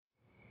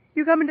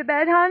You coming to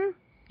bed, hon?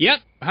 Yep,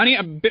 honey,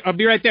 I'll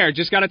be right there.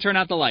 Just gotta turn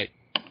out the light.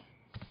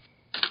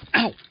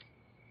 Ow!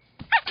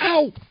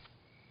 Ow!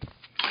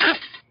 Ow!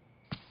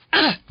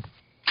 Ah!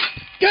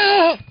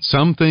 Ah!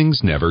 Some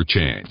things never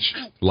change.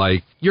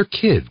 Like your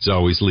kids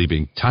always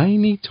leaving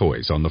tiny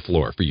toys on the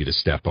floor for you to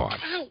step on.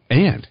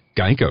 And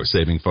Geico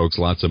saving folks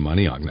lots of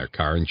money on their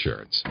car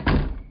insurance.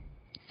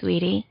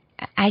 Sweetie,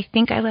 I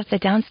think I left the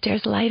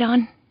downstairs light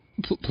on.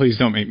 Please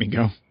don't make me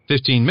go.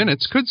 15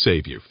 minutes could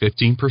save you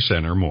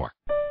 15% or more.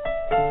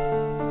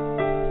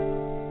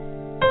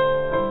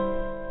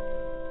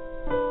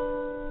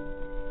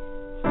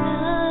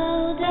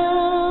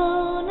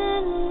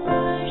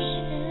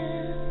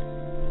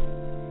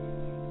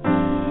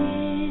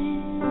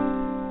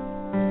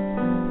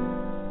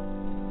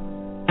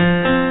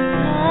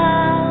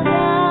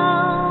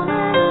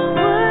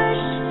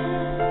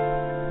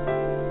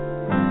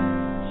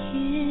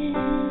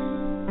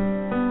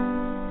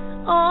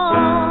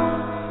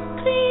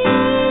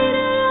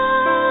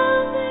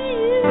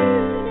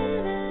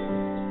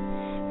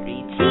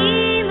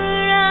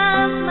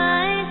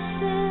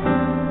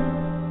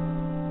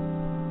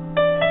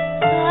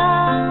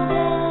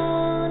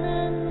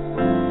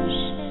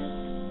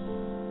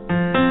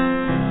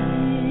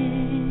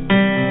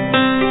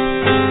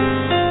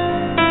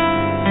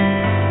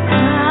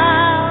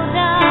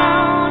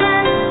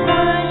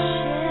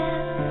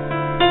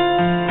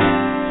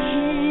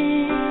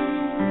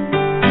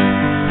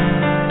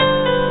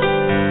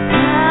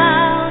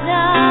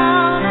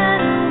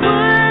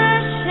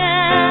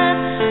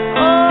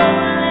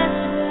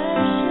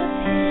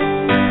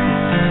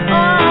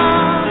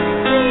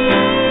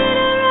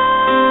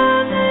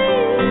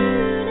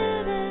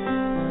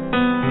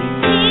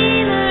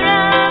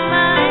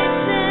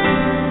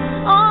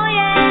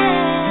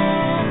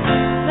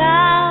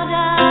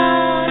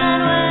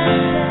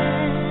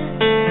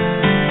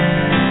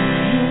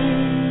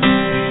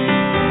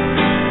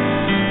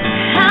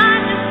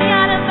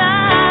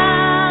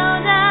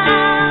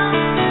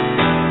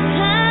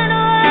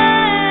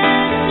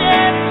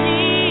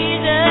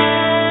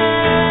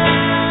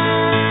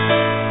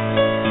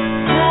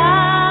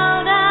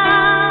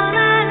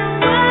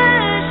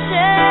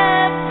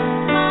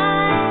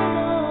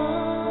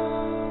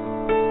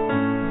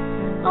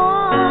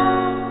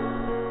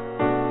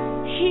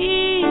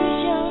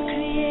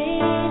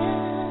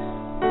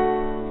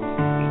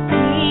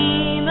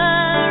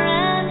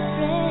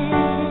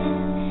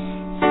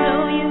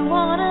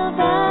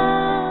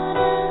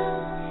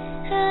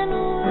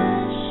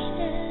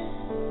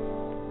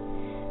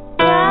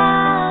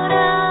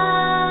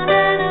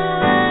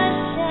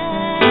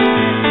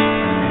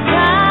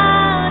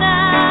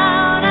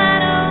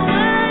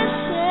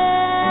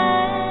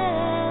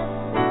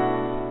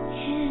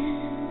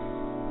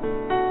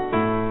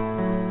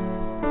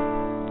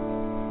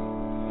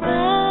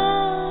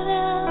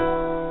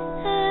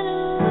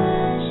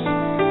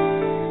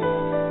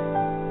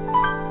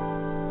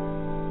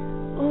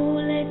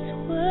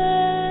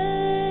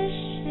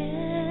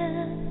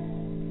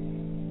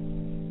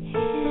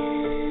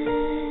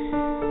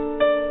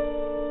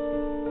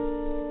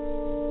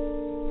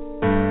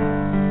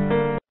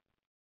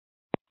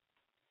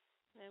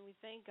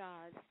 Thank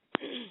God,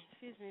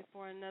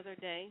 for another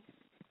day,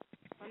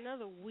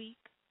 another week.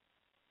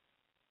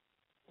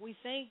 We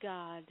thank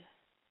God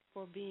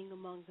for being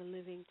among the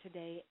living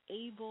today,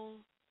 able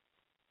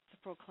to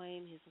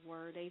proclaim His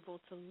word, able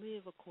to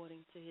live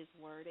according to His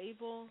word,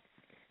 able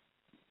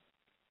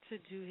to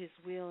do His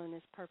will and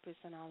His purpose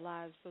in our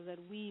lives so that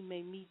we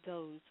may meet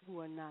those who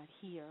are not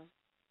here.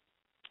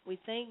 We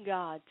thank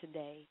God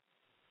today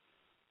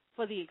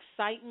for the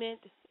excitement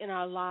in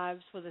our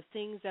lives, for the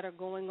things that are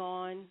going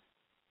on,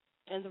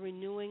 and the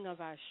renewing of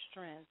our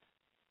strength.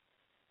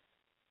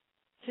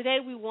 Today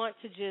we want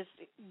to just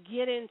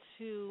get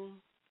into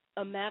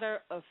a matter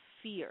of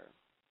fear,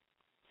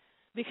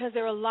 because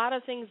there are a lot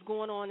of things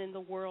going on in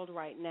the world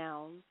right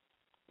now,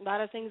 a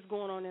lot of things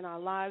going on in our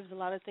lives, a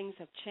lot of things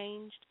have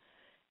changed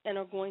and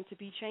are going to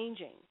be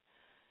changing.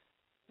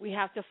 We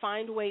have to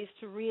find ways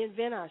to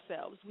reinvent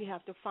ourselves. We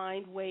have to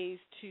find ways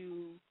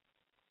to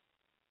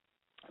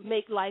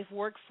make life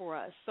work for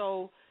us.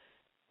 So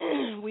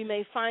we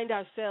may find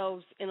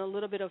ourselves in a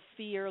little bit of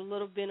fear, a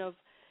little bit of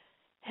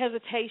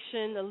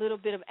hesitation, a little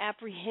bit of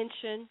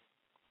apprehension,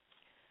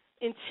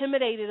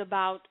 intimidated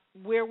about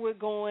where we're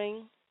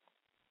going,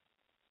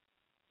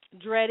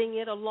 dreading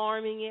it,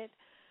 alarming it,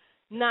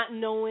 not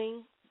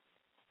knowing,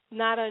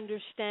 not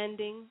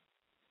understanding.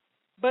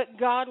 But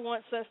God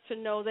wants us to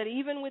know that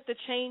even with the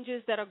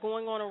changes that are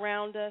going on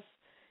around us,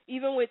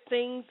 even with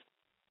things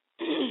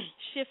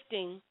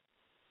shifting,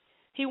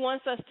 He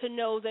wants us to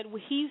know that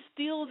He's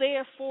still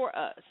there for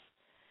us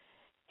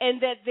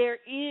and that there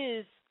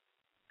is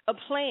a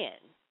plan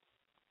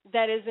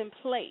that is in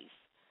place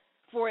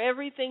for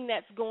everything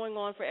that's going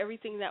on, for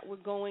everything that we're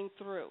going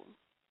through.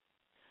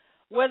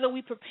 Whether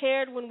we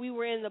prepared when we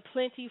were in the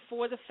plenty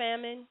for the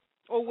famine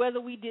or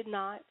whether we did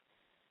not,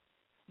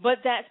 but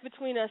that's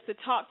between us to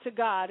talk to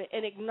God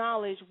and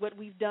acknowledge what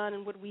we've done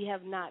and what we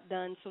have not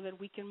done so that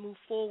we can move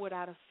forward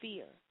out of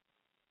fear.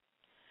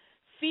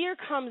 fear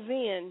comes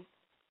in,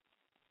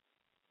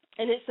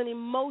 and it's an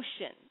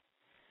emotion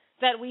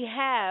that we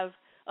have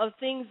of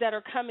things that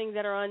are coming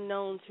that are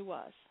unknown to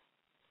us.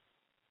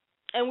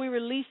 And we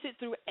release it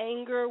through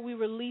anger. We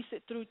release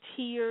it through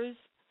tears.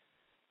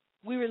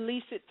 We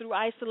release it through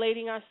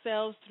isolating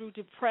ourselves, through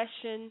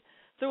depression,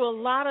 through a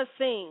lot of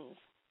things.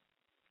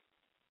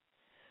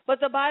 But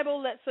the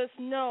Bible lets us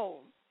know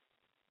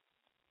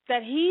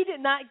that He did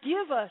not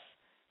give us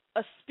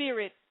a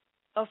spirit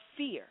of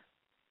fear.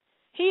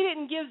 He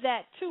didn't give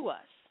that to us.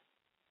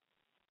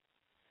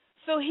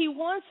 So He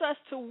wants us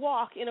to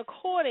walk in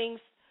accordance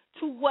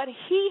to what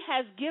He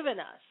has given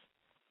us.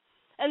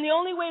 And the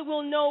only way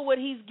we'll know what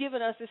He's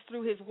given us is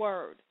through His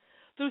Word,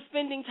 through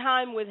spending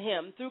time with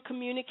Him, through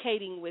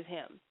communicating with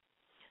Him,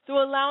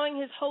 through allowing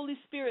His Holy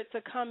Spirit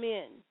to come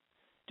in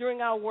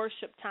during our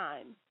worship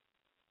time.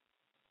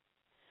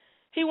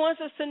 He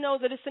wants us to know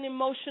that it's an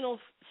emotional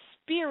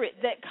spirit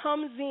that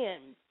comes in.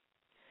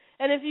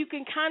 And if you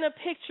can kind of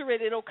picture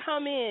it, it'll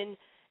come in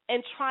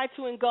and try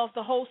to engulf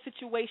the whole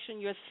situation,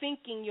 your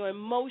thinking, your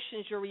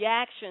emotions, your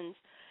reactions,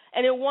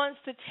 and it wants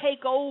to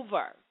take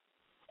over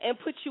and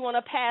put you on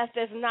a path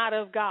that's not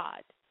of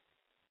God.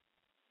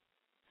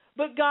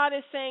 But God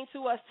is saying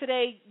to us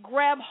today,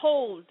 grab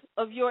hold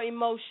of your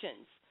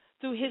emotions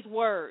through His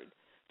Word,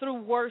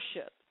 through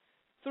worship,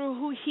 through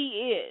who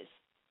He is,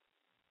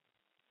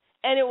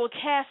 and it will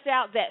cast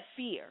out that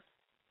fear.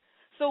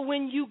 So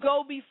when you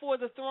go before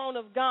the throne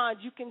of God,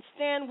 you can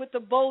stand with the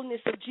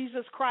boldness of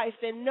Jesus Christ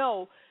and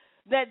know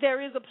that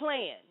there is a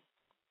plan,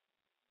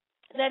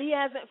 that He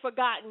hasn't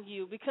forgotten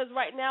you. Because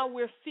right now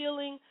we're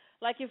feeling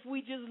like if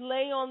we just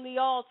lay on the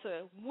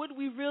altar, would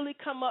we really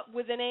come up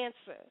with an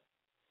answer?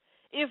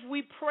 If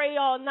we pray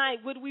all night,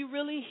 would we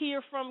really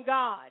hear from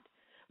God?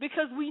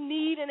 Because we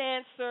need an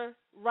answer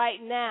right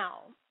now.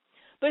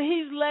 But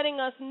He's letting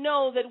us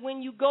know that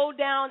when you go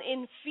down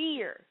in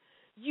fear,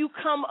 you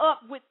come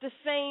up with the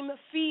same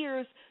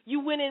fears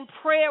you went in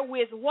prayer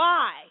with.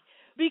 Why?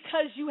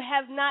 Because you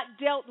have not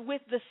dealt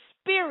with the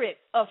spirit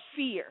of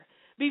fear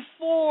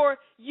before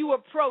you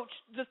approach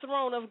the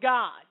throne of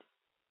God.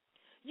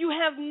 You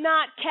have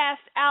not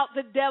cast out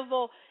the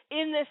devil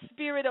in the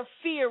spirit of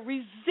fear.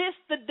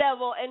 Resist the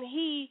devil and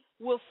he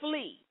will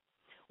flee,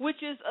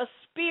 which is a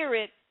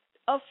spirit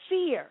of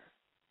fear.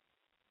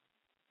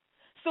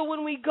 So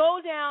when we go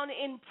down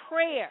in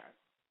prayer,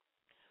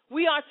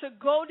 we are to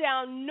go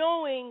down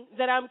knowing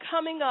that I'm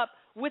coming up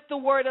with the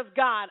Word of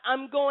God.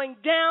 I'm going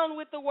down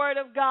with the Word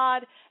of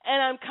God,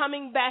 and I'm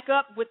coming back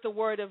up with the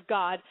Word of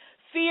God.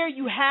 Fear,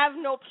 you have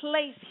no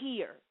place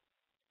here.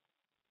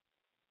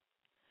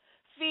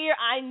 Fear,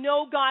 I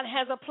know God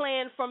has a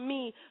plan for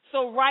me,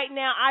 so right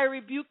now I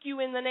rebuke you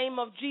in the name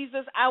of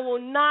Jesus. I will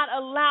not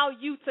allow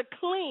you to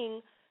cling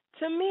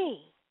to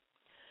me.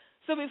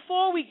 So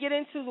before we get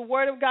into the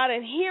Word of God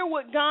and hear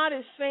what God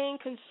is saying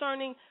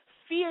concerning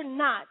fear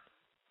not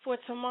for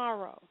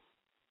tomorrow.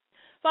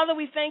 Father,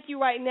 we thank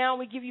you right now.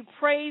 We give you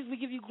praise, we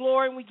give you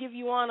glory, and we give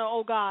you honor,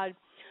 oh God.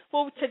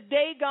 For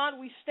today, God,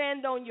 we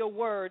stand on your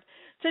word.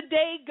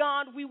 Today,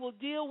 God, we will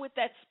deal with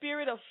that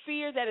spirit of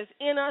fear that is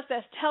in us,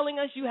 that's telling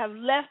us you have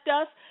left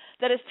us,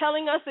 that is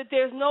telling us that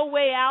there's no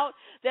way out,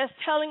 that's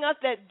telling us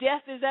that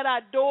death is at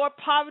our door,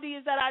 poverty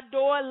is at our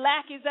door,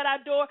 lack is at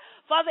our door.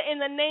 Father, in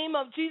the name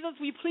of Jesus,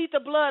 we plead the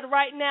blood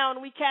right now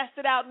and we cast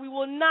it out. We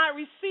will not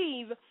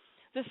receive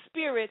the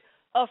spirit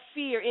of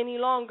fear any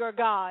longer,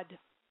 God.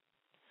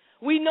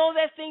 We know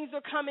that things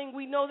are coming.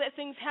 We know that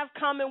things have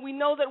come, and we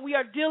know that we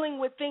are dealing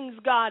with things,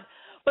 God.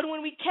 But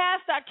when we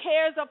cast our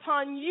cares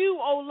upon you,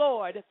 O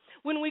Lord,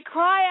 when we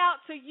cry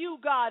out to you,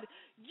 God,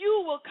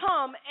 you will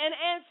come and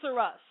answer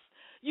us.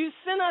 You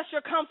send us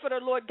your comforter,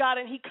 Lord God,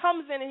 and he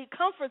comes in and he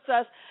comforts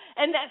us,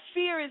 and that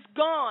fear is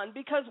gone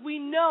because we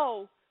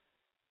know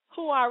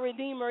who our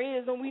Redeemer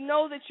is, and we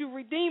know that you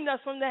redeemed us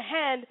from the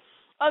hand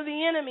of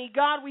the enemy.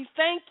 God, we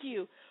thank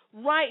you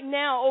right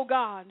now, oh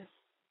God.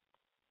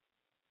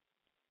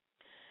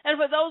 And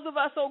for those of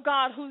us, oh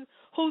God,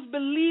 who's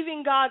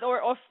believing, God,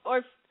 or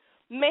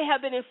may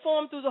have been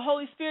informed through the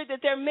Holy Spirit that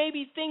there may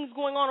be things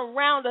going on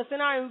around us in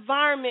our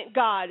environment,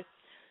 God,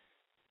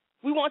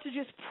 we want to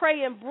just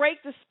pray and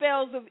break the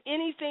spells of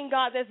anything,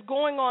 God, that's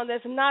going on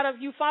that's not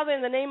of you. Father,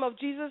 in the name of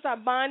Jesus, I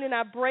bind and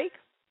I break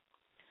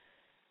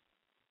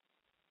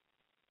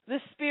the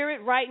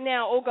spirit right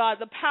now, oh God,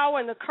 the power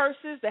and the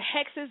curses, the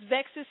hexes,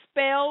 vexes,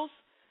 spells,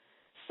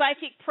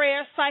 psychic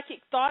prayer,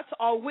 psychic thoughts,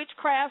 all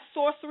witchcraft,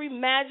 sorcery,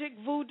 magic,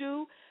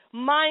 voodoo,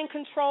 mind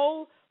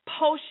control,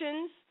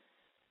 potions,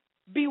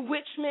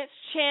 bewitchments,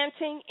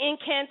 chanting,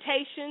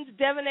 incantations,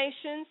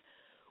 divinations.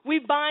 We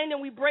bind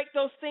and we break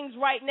those things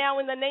right now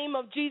in the name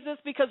of Jesus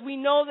because we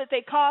know that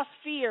they cause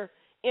fear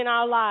in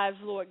our lives,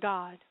 Lord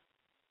God.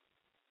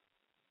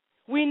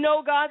 We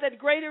know, God, that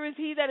greater is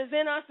he that is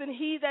in us than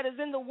he that is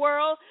in the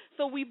world.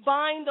 So we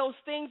bind those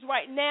things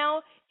right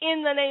now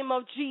in the name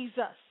of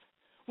Jesus.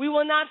 We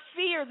will not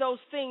fear those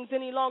things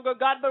any longer,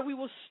 God, but we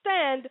will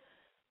stand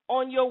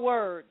on your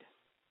word.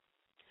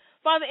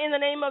 Father, in the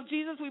name of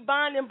Jesus, we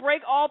bind and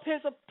break all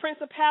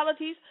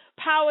principalities,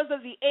 powers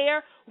of the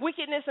air,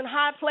 wickedness in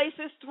high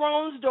places,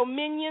 thrones,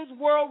 dominions,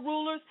 world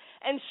rulers,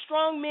 and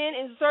strong men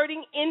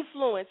exerting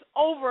influence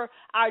over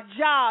our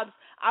jobs,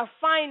 our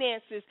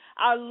finances,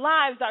 our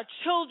lives, our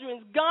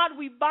children's. God,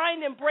 we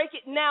bind and break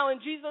it now. In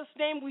Jesus'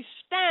 name, we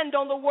stand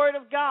on the word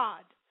of God.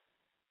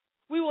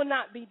 We will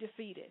not be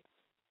defeated.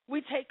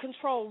 We take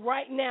control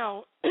right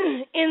now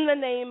in the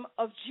name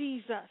of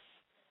Jesus.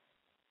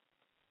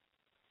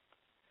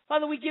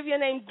 Father, we give your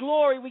name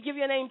glory. We give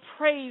your name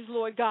praise,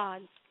 Lord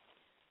God.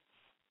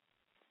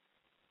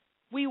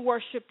 We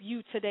worship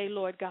you today,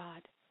 Lord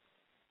God.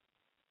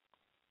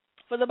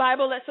 For the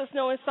Bible lets us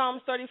know in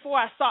Psalms 34,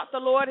 I sought the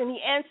Lord and he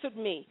answered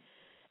me,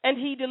 and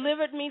he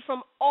delivered me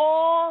from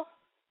all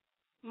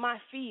my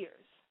fears.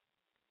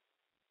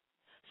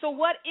 So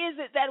what is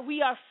it that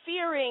we are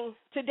fearing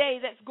today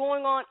that's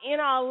going on in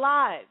our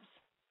lives?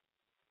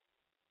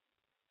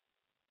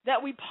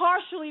 That we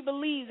partially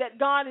believe that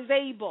God is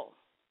able.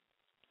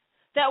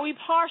 That we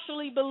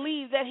partially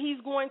believe that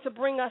he's going to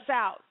bring us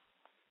out.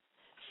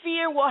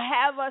 Fear will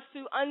have us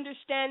to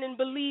understand and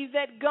believe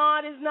that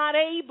God is not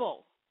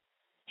able.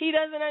 He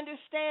doesn't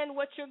understand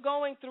what you're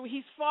going through.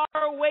 He's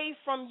far away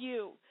from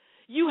you.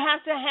 You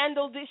have to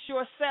handle this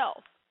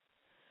yourself.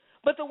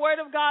 But the word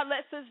of God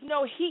lets us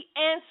know he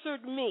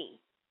answered me,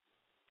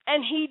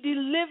 and he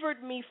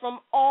delivered me from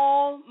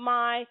all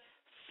my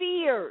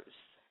fears.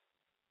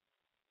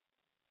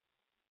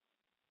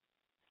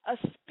 A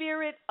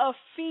spirit of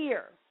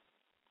fear.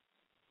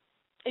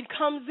 It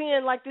comes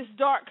in like this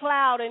dark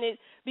cloud, and it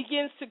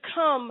begins to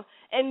come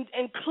and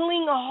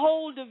cling a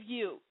hold of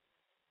you.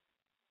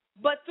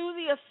 But through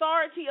the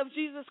authority of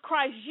Jesus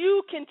Christ,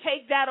 you can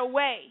take that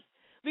away.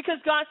 Because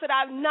God said,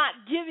 I've not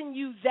given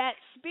you that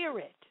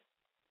spirit,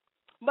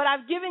 but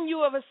I've given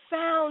you of a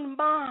sound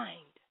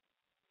mind.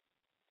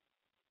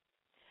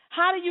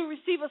 How do you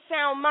receive a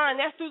sound mind?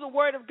 That's through the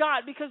word of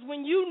God. Because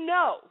when you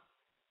know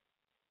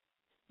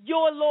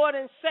your Lord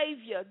and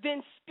Savior,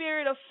 then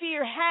spirit of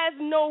fear has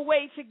no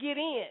way to get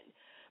in.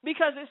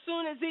 Because as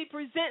soon as he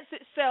presents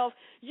itself,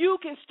 you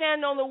can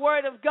stand on the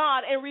word of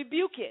God and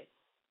rebuke it.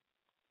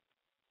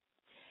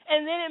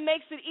 And then it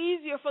makes it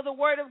easier for the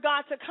word of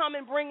God to come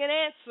and bring an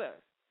answer.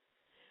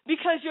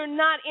 Because you're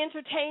not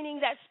entertaining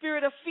that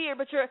spirit of fear,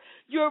 but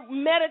you're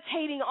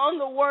meditating on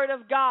the word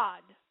of God.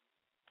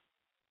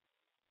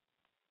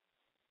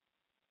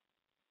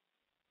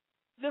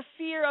 The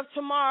fear of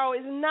tomorrow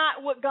is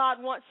not what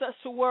God wants us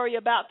to worry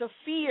about, the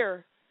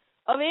fear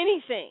of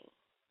anything.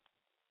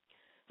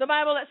 The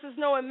Bible lets us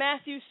know in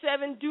Matthew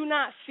 7, do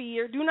not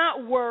fear, do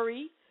not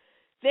worry.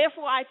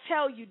 Therefore I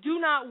tell you, do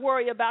not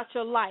worry about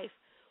your life,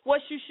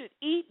 what you should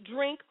eat,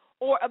 drink,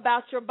 or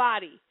about your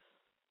body,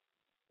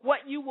 what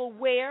you will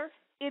wear.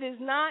 It is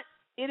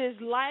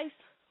life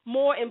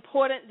more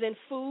important than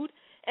food,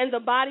 and the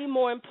body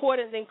more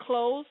important than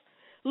clothes.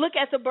 Look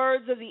at the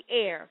birds of the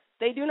air.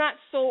 They do not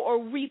sow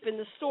or reap in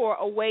the store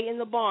away in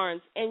the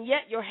barns, and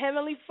yet your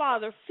heavenly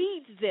Father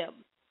feeds them.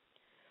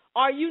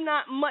 Are you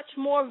not much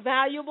more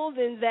valuable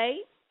than they?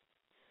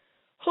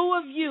 Who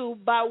of you,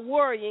 by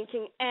worrying,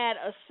 can add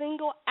a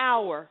single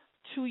hour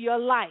to your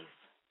life?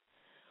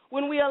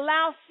 When we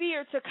allow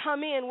fear to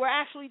come in, we're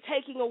actually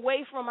taking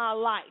away from our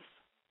life.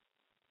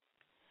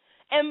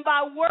 And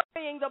by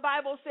worrying, the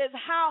Bible says,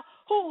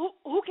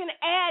 who can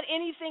add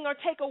anything or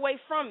take away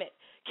from it?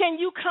 Can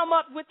you come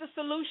up with the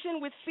solution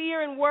with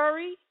fear and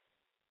worry?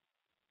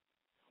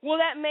 Will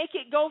that make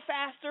it go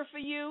faster for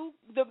you,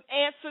 the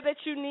answer that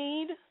you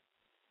need?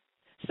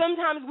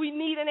 Sometimes we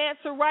need an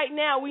answer right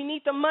now. We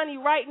need the money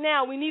right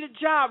now. We need a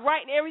job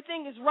right now.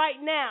 Everything is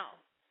right now.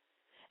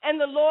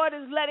 And the Lord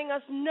is letting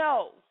us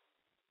know.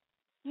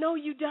 No,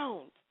 you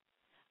don't.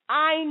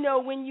 I know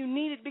when you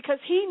need it because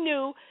he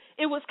knew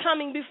it was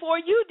coming before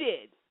you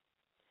did.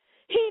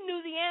 He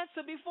knew the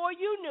answer before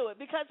you knew it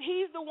because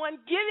he's the one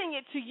giving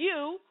it to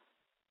you.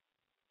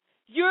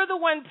 You're the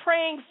one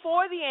praying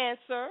for the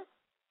answer.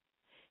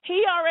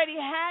 He already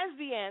has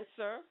the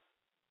answer.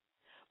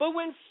 But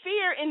when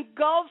fear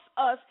engulfs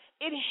us,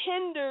 it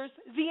hinders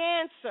the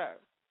answer.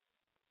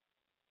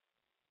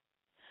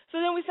 So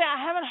then we say, I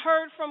haven't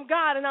heard from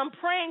God, and I'm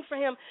praying for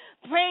him,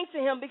 praying to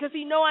him because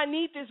he know I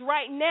need this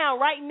right now,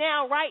 right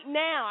now, right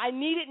now. I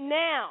need it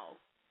now.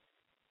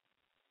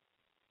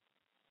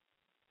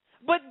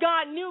 But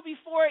God knew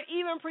before it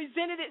even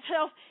presented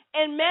itself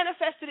and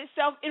manifested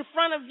itself in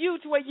front of you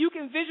to where you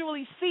can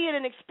visually see it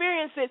and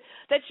experience it,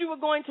 that you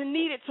were going to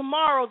need it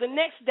tomorrow, the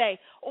next day,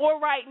 or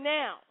right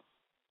now.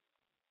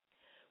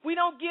 We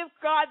don't give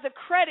God the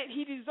credit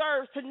he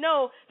deserves to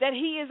know that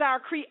he is our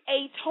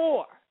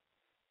creator.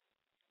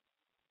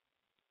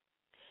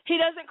 He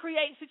doesn't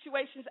create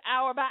situations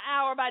hour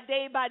by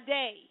day.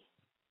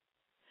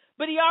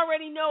 But he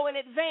already know in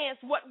advance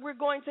what we're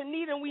going to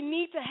need, and we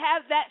need to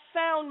have that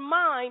sound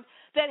mind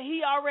that he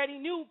already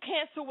knew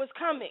cancer was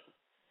coming,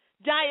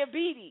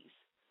 diabetes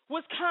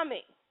was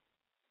coming,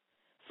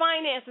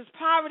 finances,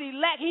 poverty,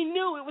 lack. He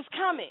knew it was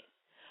coming.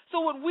 So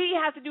what we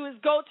have to do is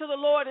go to the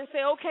Lord and say,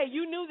 okay,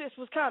 you knew this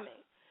was coming.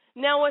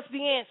 Now what's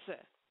the answer?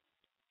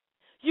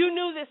 You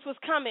knew this was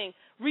coming.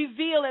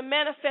 Reveal and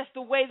manifest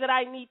the way that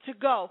I need to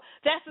go.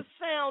 That's a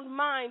sound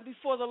mind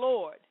before the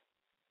Lord.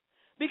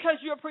 Because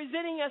you're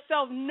presenting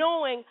yourself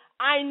knowing,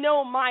 I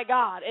know my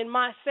God and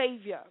my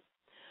Savior.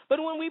 But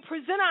when we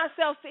present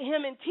ourselves to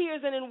him in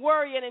tears and in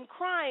worry and in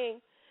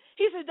crying,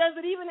 he said, does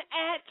it even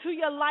add to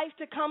your life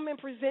to come and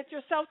present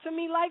yourself to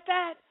me like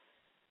that?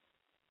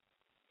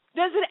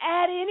 Does it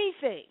add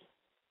anything?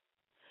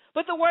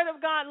 But the Word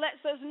of God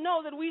lets us know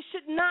that we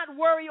should not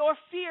worry or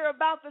fear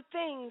about the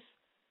things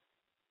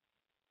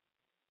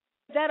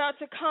that are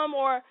to come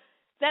or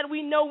that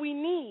we know we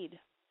need.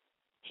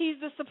 He's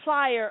the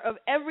supplier of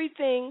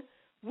everything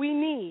we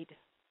need.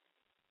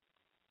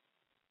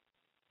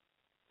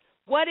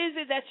 What is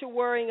it that you're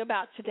worrying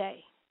about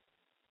today?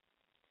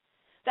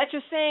 That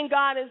you're saying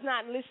God is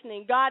not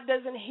listening, God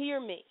doesn't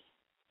hear me.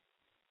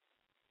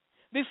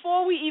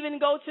 Before we even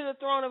go to the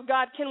throne of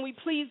God, can we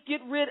please get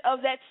rid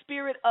of that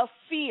spirit of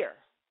fear?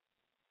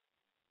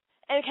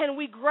 And can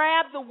we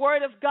grab the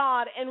Word of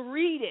God and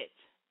read it?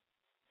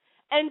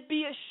 And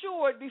be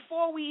assured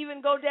before we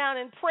even go down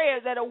in prayer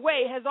that a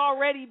way has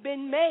already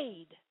been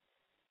made.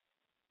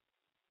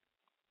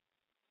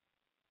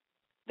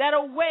 That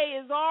a way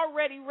is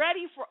already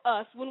ready for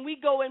us when we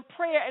go in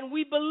prayer and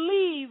we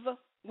believe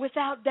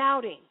without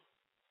doubting.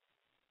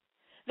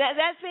 That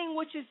thing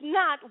which is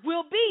not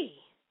will be.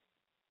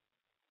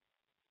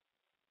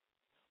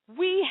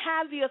 We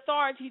have the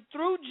authority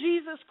through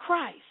Jesus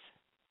Christ.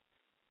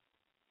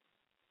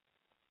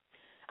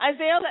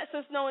 Isaiah lets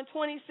us know in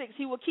 26,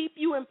 he will keep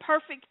you in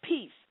perfect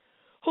peace,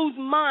 whose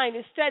mind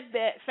is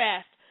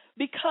steadfast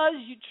because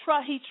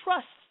he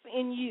trusts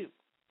in you.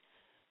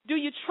 Do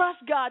you trust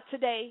God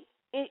today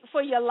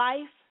for your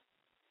life?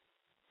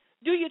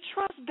 Do you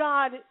trust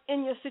God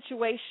in your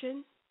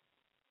situation?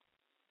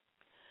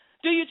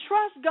 Do you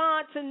trust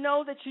God to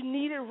know that you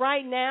need it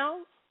right now?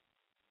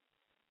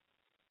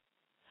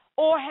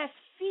 Or has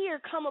fear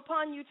come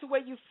upon you to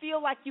where you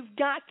feel like you've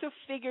got to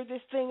figure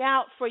this thing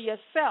out for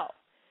yourself?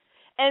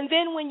 And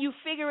then when you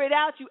figure it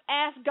out, you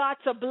ask God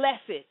to bless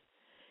it.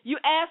 You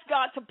ask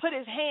God to put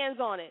his hands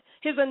on it,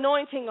 his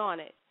anointing on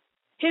it,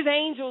 his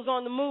angels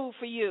on the move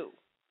for you.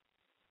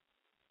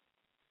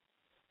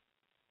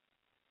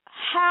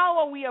 How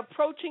are we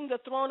approaching the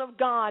throne of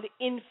God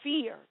in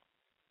fear?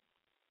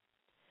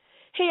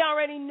 He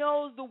already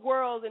knows the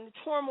world and the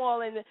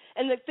turmoil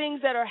and the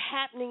things that are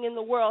happening in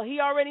the world. He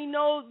already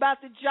knows about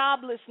the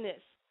joblessness.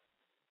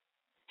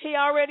 He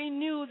already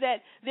knew that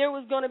there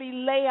was going to be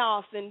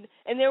layoffs and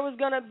there was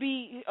going to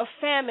be a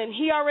famine.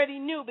 He already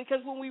knew because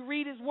when we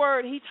read his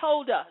word, he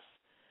told us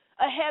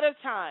ahead of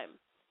time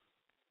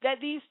that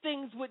these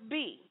things would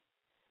be.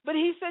 But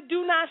he said,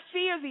 do not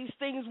fear these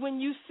things when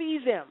you see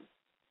them.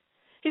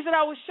 He said,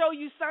 I will show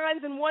you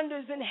signs and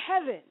wonders in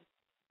heaven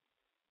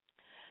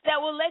that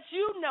will let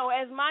you know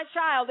as my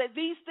child that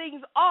these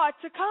things are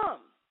to come.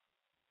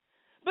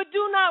 But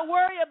do not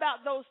worry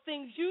about those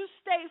things. You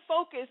stay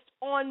focused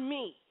on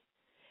me,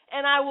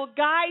 and I will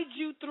guide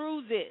you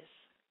through this.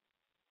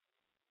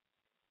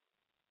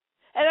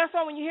 And that's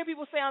why when you hear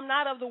people say, I'm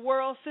not of the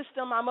world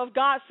system, I'm of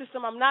God's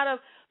system, I'm not of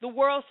the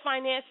world's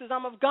finances,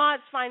 I'm of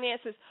God's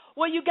finances.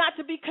 Well, you got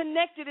to be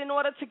connected in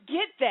order to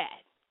get that.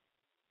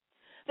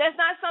 That's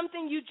not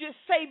something you just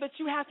say, but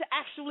you have to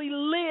actually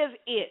live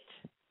it.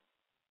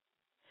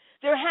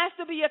 There has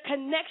to be a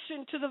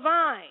connection to the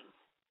vine.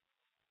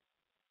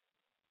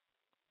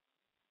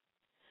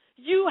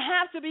 You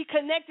have to be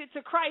connected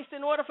to Christ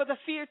in order for the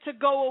fear to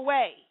go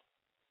away.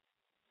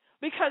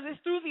 Because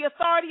it's through the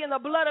authority and the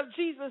blood of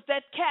Jesus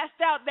that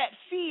cast out that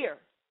fear.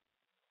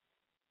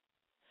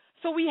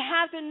 So we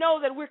have to know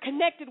that we're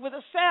connected with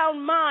a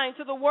sound mind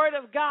to the Word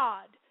of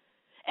God.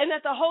 And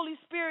that the Holy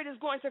Spirit is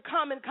going to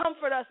come and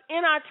comfort us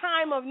in our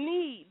time of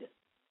need.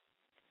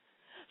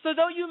 So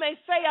though you may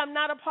say, I'm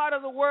not a part of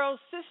the world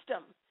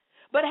system,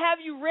 but have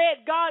you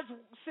read God's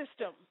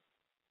system?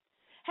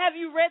 Have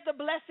you read the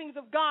blessings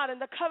of God and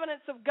the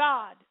covenants of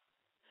God?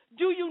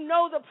 Do you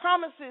know the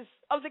promises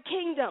of the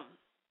kingdom?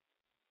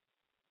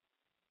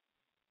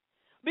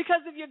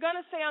 Because if you're going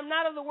to say, I'm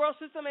not of the world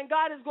system and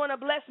God is going to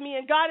bless me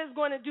and God is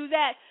going to do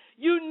that,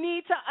 you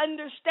need to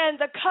understand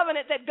the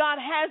covenant that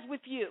God has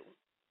with you.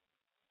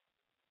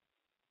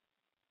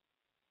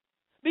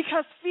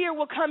 Because fear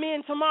will come in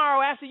tomorrow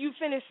after you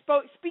finish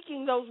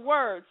speaking those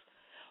words.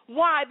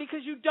 Why? Because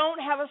you don't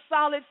have a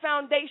solid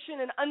foundation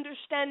and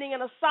understanding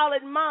and a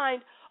solid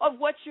mind of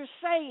what you're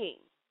saying.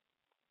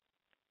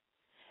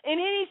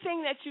 In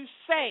anything that you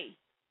say,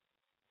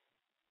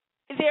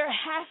 there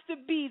has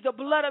to be the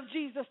blood of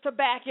Jesus to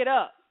back it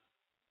up.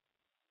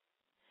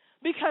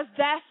 Because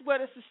that's where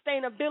the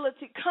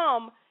sustainability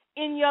comes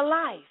in your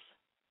life.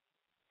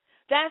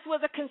 That's where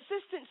the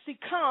consistency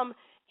comes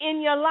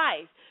in your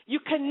life. You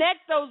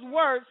connect those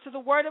words to the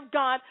Word of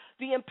God,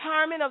 the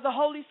empowerment of the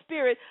Holy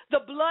Spirit, the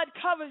blood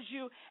covers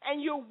you,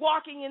 and you're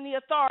walking in the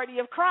authority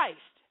of Christ.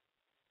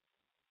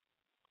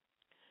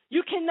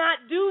 You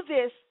cannot do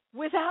this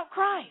without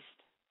Christ.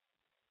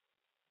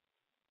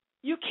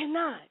 You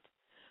cannot.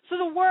 So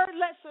the Word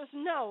lets us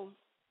know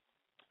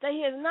that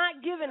He has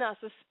not given us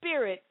a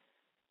spirit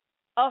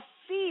of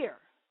fear.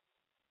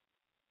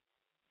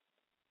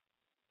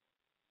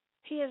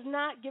 He has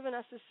not given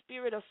us a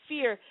spirit of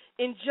fear.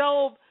 In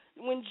Job,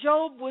 when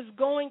Job was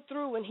going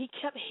through and he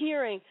kept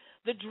hearing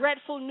the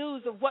dreadful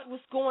news of what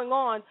was going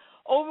on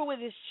over with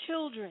his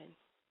children,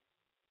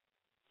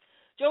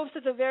 Job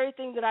said, the very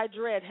thing that I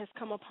dread has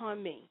come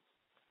upon me.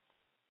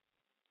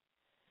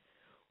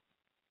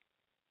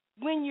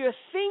 When you're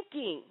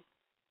thinking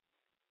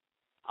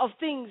of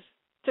things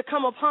to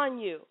come upon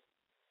you,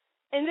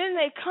 and then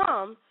they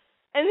come,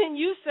 and then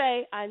you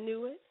say, I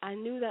knew it. I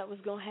knew that was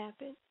going to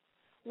happen.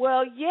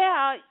 Well,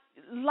 yeah,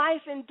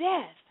 life and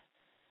death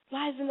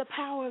lies in the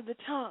power of the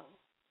tongue.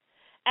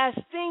 As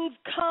things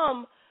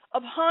come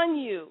upon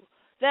you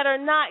that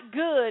are not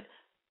good,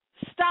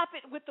 stop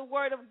it with the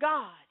word of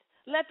God.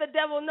 Let the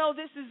devil know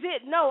this is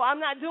it. No,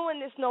 I'm not doing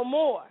this no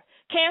more.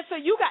 Cancer,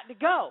 you got to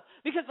go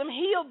because I'm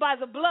healed by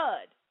the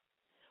blood.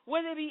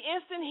 Whether it be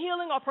instant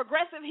healing or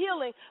progressive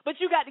healing, but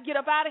you got to get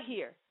up out of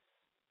here.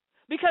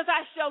 Because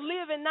I shall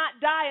live and not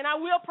die, and I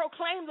will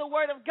proclaim the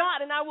word of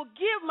God, and I will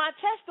give my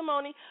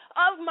testimony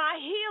of my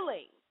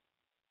healing.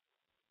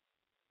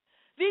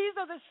 These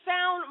are the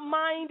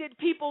sound-minded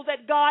people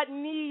that God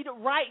needs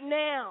right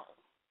now.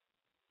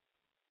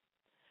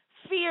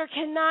 Fear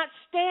cannot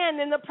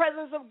stand in the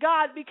presence of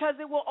God because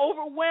it will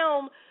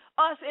overwhelm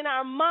us in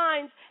our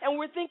minds, and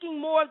we're thinking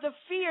more of the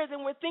fear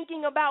than we're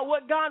thinking about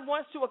what God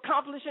wants to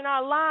accomplish in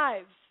our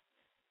lives.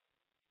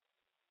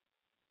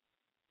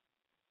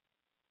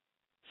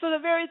 So the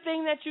very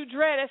thing that you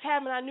dread has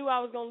happened. I knew I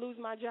was going to lose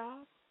my job.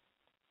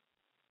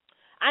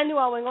 I knew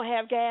I wasn't going to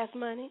have gas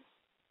money.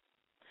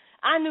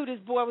 I knew this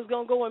boy was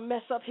going to go and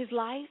mess up his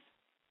life.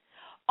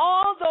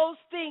 All those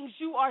things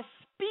you are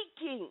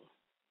speaking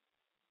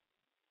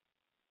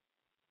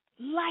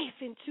life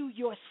into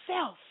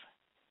yourself,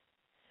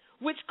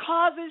 which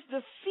causes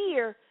the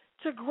fear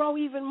to grow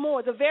even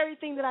more. The very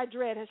thing that I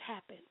dread has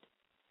happened,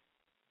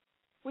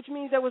 which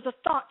means there was a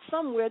thought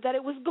somewhere that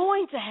it was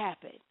going to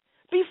happen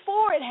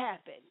before it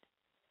happened.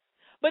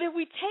 But if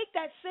we take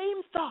that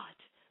same thought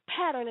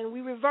pattern and we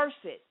reverse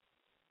it,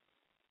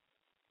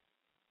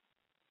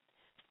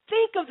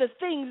 think of the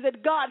things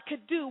that God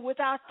could do with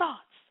our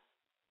thoughts.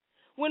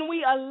 When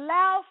we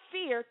allow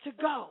fear to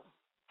go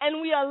and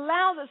we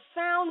allow the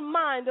sound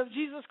mind of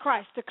Jesus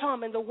Christ to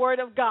come in the Word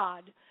of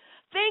God,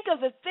 think of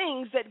the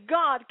things that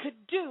God could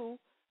do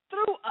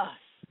through us.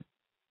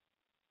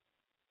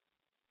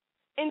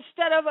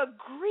 Instead of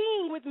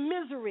agreeing with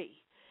misery,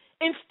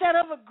 instead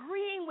of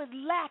agreeing with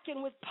lack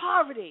and with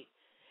poverty,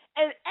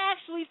 and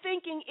actually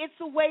thinking it's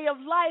a way of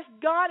life,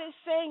 God is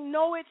saying,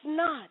 no, it's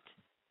not.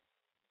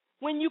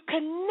 When you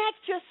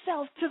connect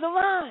yourself to the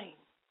vine.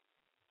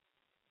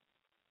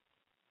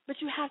 But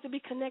you have to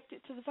be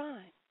connected to the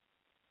vine.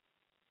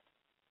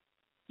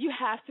 You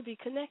have to be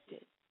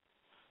connected.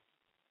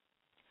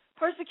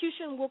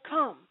 Persecution will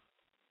come.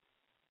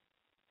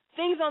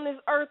 Things on this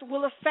earth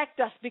will affect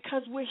us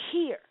because we're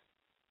here.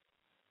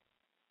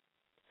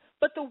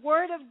 But the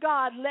Word of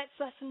God lets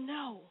us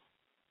know.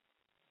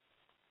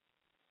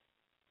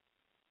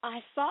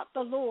 I sought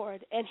the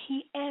Lord, and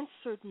He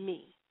answered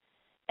me,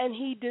 and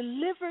He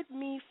delivered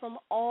me from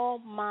all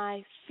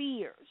my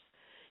fears.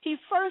 He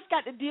first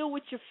got to deal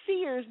with your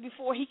fears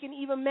before He can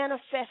even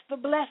manifest the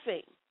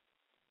blessing.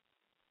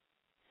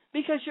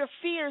 Because your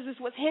fears is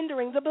what's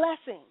hindering the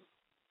blessing.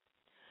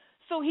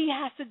 So He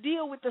has to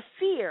deal with the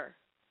fear.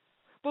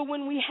 But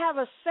when we have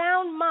a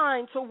sound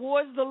mind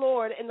towards the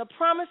Lord and the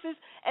promises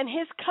and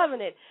His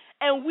covenant,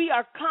 and we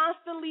are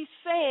constantly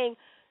saying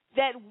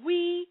that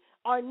we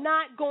are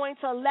not going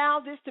to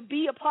allow this to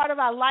be a part of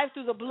our life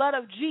through the blood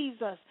of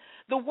Jesus,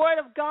 the Word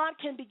of God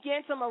can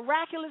begin to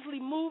miraculously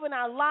move in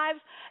our lives,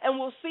 and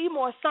we'll see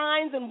more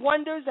signs and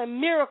wonders and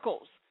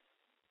miracles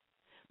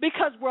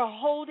because we're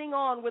holding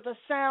on with a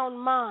sound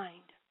mind.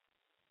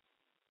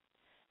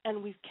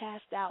 And we've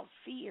cast out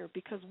fear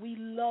because we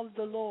love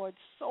the Lord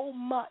so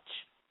much.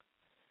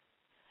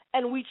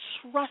 And we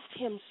trust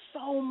Him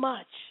so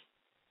much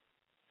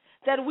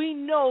that we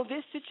know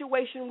this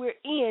situation we're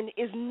in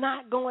is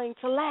not going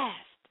to last.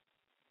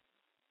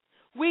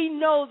 We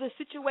know the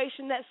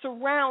situation that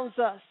surrounds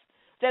us,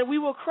 that we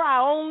will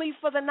cry only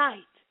for the night.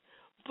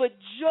 But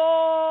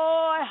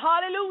joy,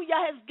 hallelujah,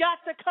 has got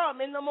to come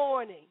in the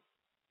morning.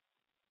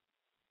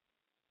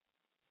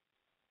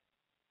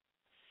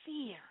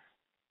 Fear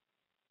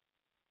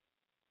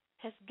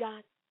has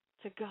got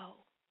to go.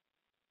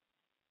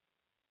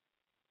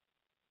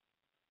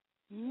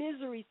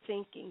 Misery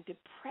thinking,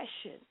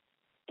 depression,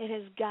 it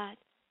has got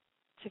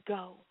to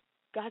go.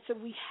 God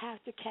said we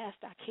have to cast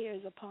our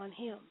cares upon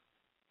Him.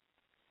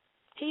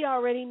 He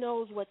already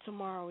knows what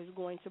tomorrow is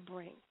going to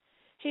bring.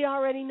 He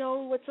already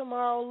knows what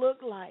tomorrow will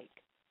look like.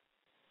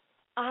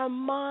 Our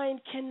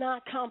mind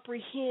cannot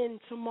comprehend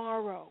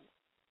tomorrow.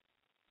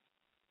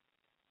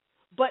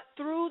 But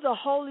through the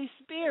Holy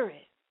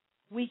Spirit,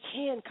 we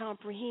can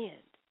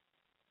comprehend.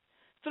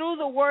 Through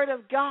the Word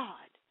of God,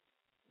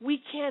 we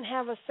can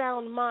have a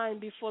sound mind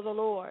before the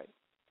Lord.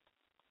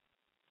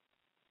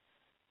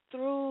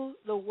 Through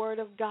the Word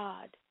of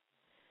God,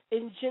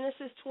 In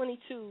Genesis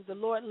 22, the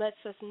Lord lets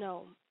us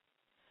know.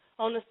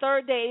 On the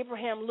third day,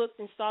 Abraham looked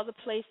and saw the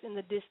place in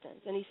the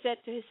distance, and he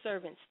said to his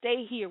servant,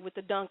 "Stay here with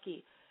the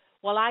donkey,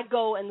 while I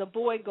go and the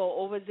boy go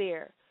over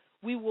there.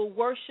 We will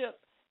worship,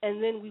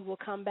 and then we will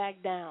come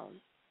back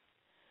down."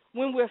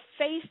 When we're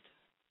faced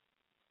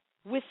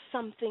with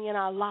something in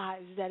our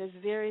lives that is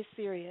very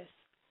serious,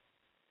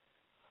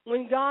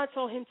 when God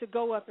told him to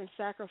go up and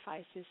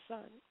sacrifice his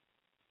son,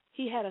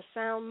 he had a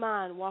sound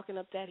mind walking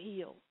up that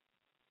hill.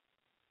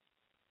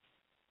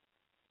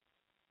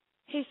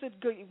 He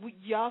said,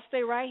 "Y'all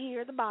stay right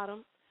here at the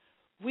bottom.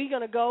 We're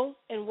going to go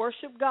and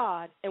worship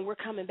God, and we're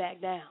coming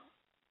back down."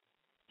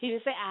 He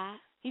didn't say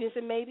he didn't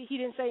say maybe. He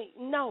didn't say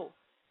no.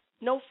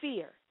 No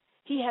fear.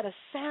 He had a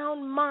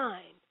sound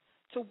mind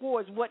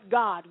towards what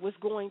God was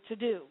going to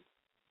do.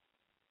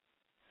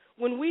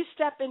 When we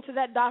step into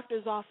that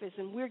doctor's office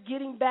and we're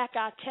getting back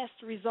our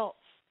test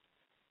results,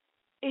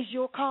 is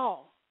your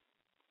call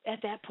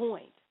at that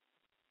point.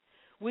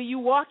 Will you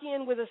walk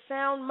in with a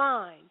sound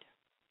mind,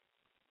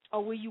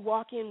 or will you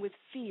walk in with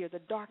fear, the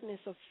darkness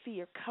of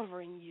fear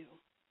covering you?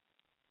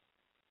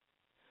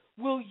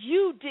 Will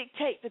you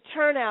dictate the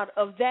turnout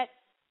of that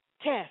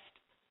test,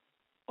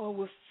 or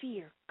will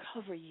fear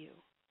cover you?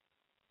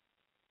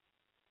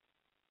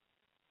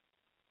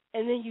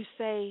 And then you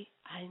say,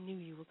 "I knew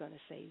you were going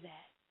to say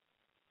that."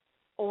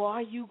 Or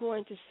are you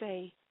going to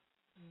say,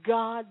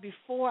 "God,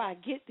 before I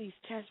get these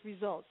test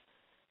results,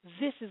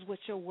 this is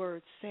what your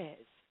word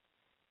says,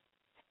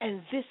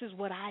 and this is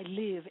what I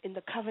live in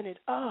the covenant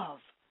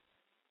of"?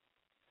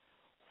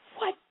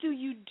 What do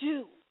you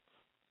do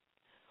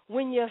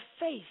when you're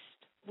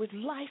faced with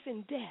life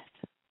and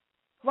death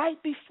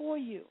right before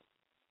you?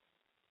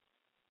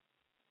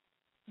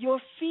 Your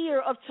fear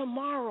of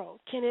tomorrow,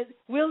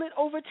 will it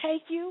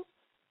overtake you?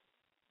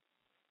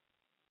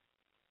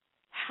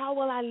 How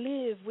will I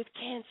live with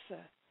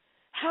cancer?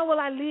 How will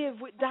I live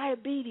with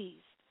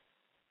diabetes?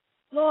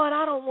 Lord,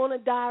 I don't want to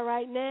die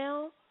right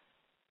now.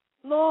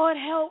 Lord,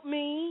 help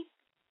me.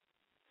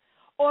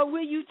 Or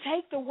will you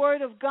take the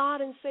word of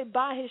God and say,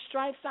 "By his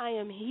stripes I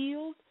am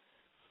healed"?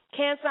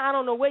 Cancer, I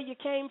don't know where you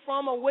came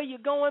from or where you're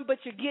going,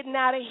 but you're getting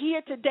out of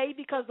here today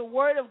because the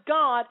word of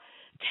God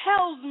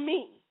tells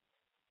me.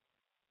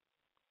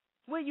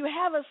 Will you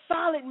have a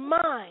solid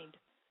mind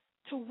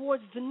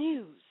towards the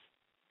news?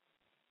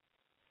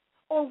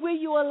 Or will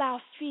you allow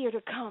fear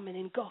to come and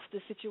engulf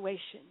the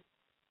situation,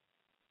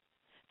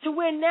 to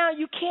where now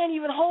you can't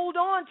even hold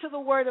on to the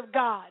word of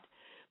God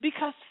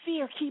because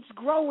fear keeps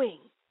growing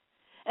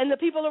and the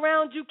people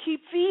around you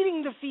keep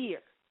feeding the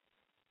fear?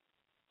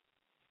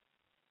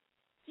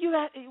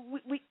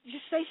 We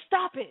just say,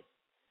 "Stop it.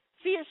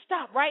 Fear,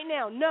 stop right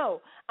now.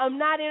 No, I'm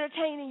not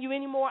entertaining you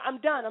anymore. I'm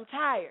done. I'm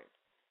tired.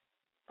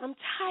 I'm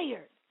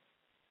tired.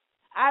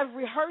 I've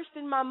rehearsed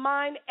in my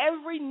mind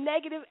every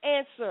negative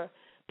answer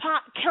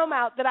come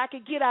out that I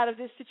could get out of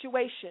this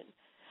situation.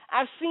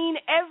 I've seen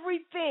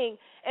everything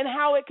and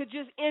how it could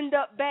just end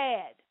up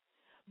bad.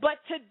 But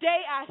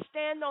today I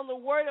stand on the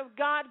word of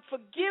God.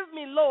 Forgive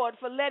me, Lord,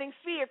 for letting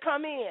fear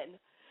come in.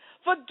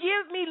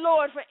 Forgive me,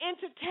 Lord, for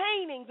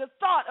entertaining the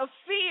thought of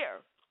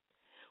fear.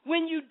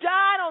 When you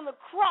died on the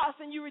cross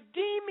and you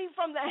redeemed me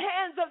from the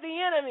hands of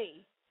the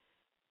enemy.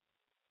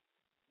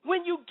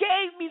 When you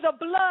gave me the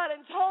blood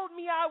and told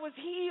me I was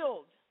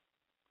healed.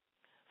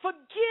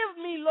 Forgive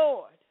me,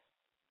 Lord,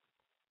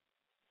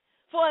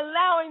 for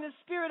allowing the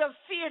spirit of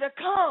fear to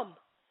come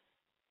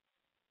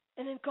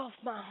and engulf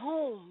my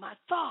home, my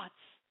thoughts.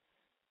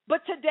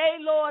 But today,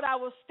 Lord, I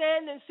will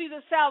stand and see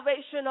the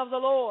salvation of the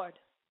Lord.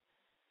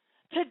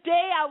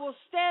 Today, I will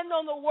stand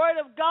on the word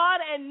of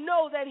God and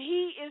know that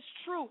he is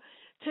true.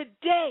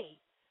 Today,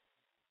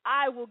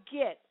 I will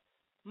get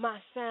my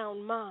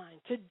sound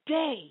mind.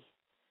 Today,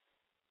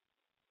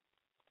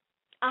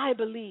 I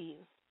believe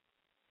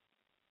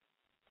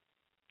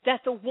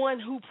that the one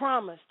who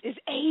promised is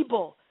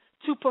able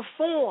to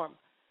perform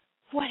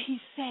what he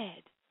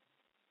said.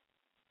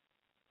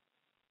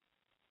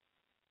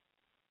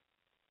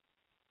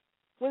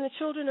 When the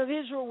children of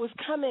Israel was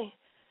coming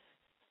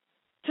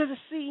to the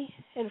sea,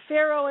 and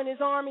Pharaoh and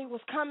his army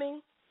was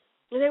coming,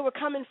 and they were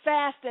coming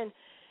fast, and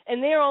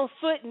they're on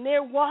foot, and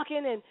they're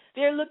walking, and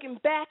they're looking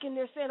back, and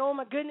they're saying, "Oh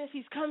my goodness,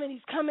 he's coming,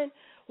 he's coming.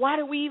 Why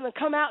did we even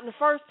come out in the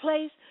first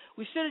place?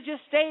 We should have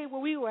just stayed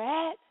where we were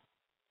at."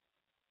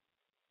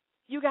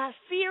 You got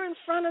fear in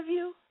front of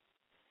you,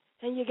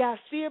 and you got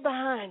fear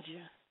behind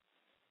you.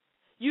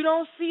 You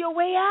don't see a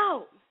way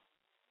out.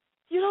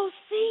 You don't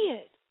see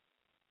it.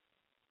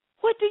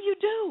 What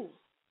do?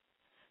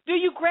 Do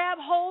you grab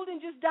hold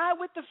and just die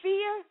with the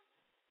fear?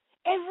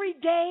 Every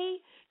day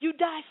you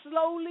die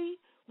slowly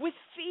with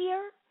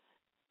fear,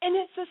 and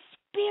it's a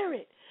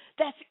spirit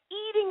that's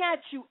eating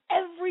at you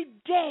every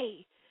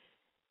day.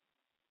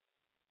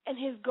 And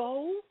his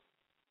goal?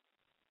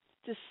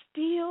 To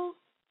steal,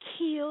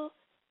 kill,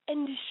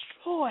 and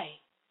destroy.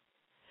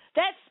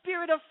 That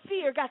spirit of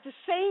fear got the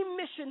same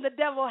mission the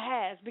devil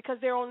has because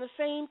they're on the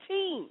same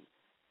team.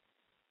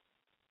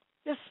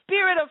 The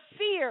spirit of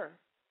fear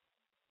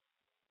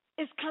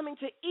is coming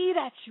to eat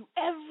at you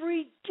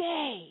every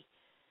day.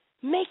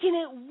 making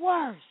it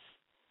worse.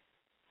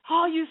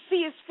 All you see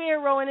is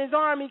Pharaoh and his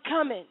army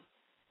coming,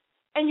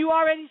 and you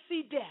already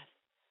see death.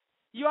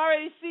 You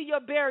already see your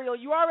burial.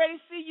 You already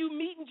see you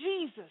meeting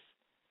Jesus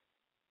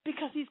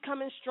because he's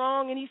coming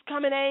strong and he's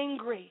coming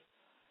angry.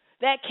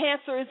 That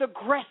cancer is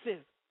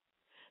aggressive.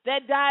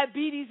 That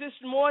diabetes is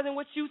more than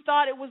what you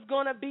thought it was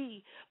going to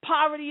be.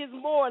 Poverty is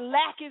more.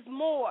 Lack is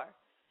more.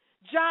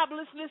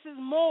 Joblessness is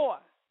more.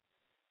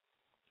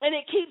 And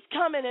it keeps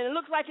coming, and it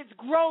looks like it's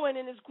growing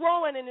and it's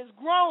growing and it's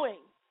growing.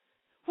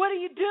 What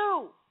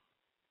do?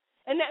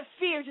 And that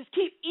fear just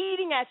keep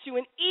eating at you,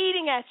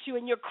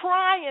 and you're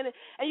crying,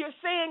 and you're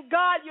saying,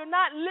 God, you're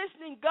not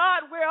listening.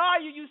 God, where are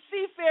you? You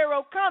see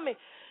Pharaoh coming.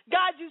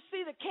 God, you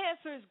see the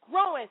cancer is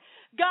growing.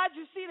 God,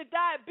 you see the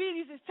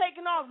diabetes is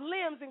taking off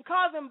limbs and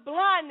causing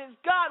blindness.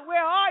 God,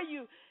 where are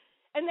you?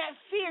 And that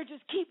fear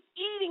just keep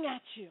eating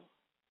at you.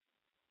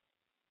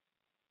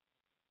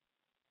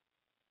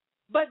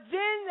 But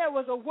then there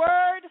was a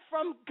word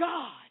from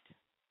God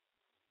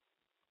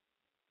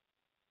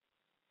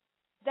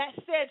that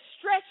said,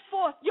 stretch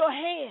forth your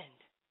hand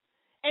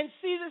and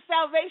see the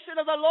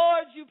salvation of the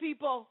Lord, you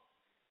people.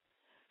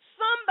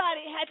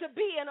 Somebody had to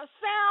be in a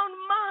sound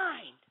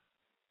mind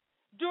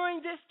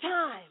during this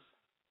time.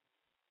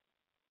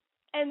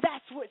 And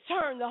that's what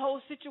turned the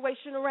whole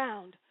situation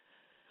around,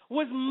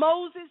 was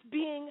Moses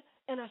being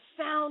in a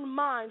sound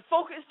mind,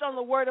 focused on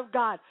the word of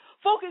God,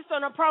 focused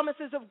on the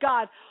promises of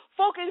God,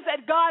 focused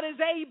that God is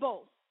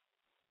able.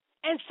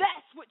 And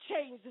that's what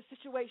changed the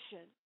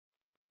situation,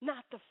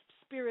 not the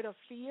spirit of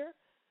fear.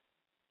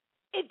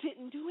 It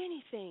didn't do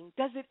anything.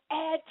 Does it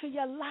add to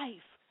your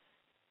life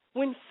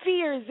when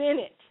fear is in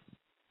it?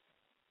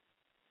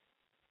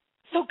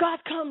 So God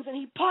comes and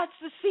he parts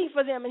the sea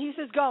for them and he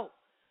says, go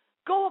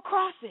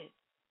across it.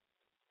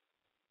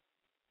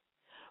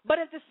 But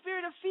if the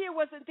spirit of fear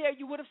wasn't there,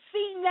 you would have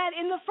seen that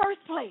in the first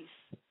place.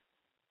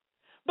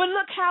 But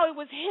look how it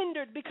was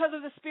hindered because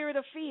of the spirit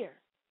of fear.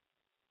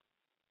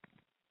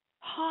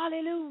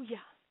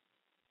 Hallelujah.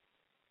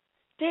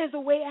 There's a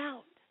way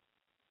out.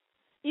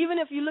 Even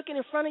if you're looking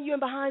in front of you and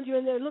behind you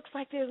and there looks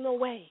like there's no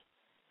way,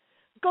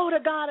 go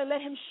to God and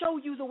let him show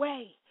you the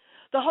way.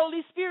 The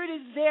Holy Spirit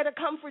is there to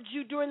comfort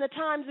you during the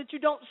times that you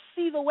don't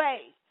see the way.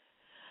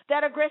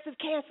 That aggressive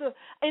cancer,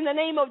 in the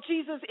name of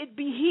Jesus, it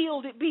be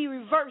healed, it be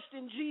reversed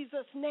in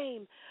Jesus'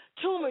 name.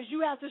 Tumors, you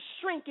have to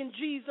shrink in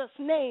Jesus'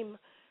 name.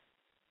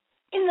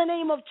 In the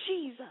name of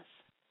Jesus.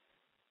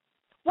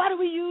 Why do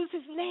we use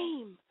his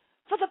name?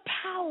 For the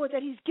power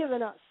that he's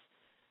given us.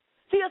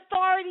 The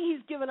authority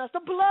he's given us.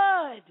 The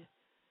blood.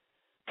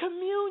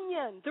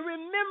 Communion. The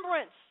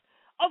remembrance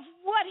of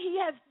what he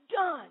has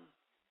done.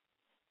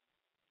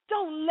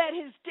 Don't let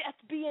his death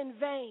be in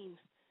vain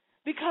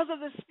because of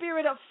the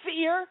spirit of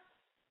fear.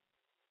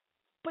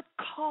 But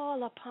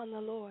call upon the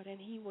Lord and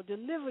he will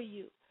deliver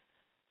you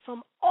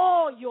from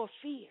all your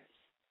fears.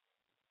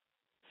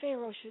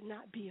 Pharaoh should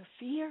not be a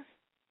fear.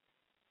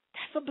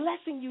 That's a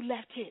blessing you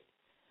left it.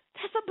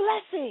 That's a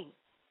blessing.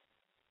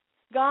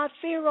 God,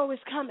 Pharaoh is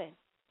coming.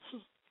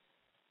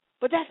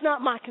 But that's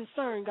not my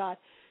concern, God.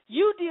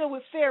 You deal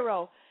with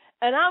Pharaoh,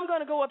 and I'm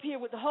going to go up here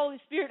with the Holy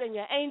Spirit and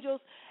your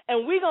angels,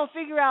 and we're going to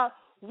figure out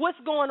what's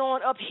going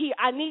on up here.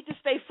 I need to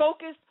stay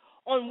focused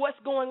on what's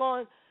going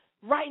on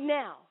right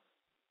now.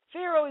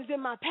 Pharaoh is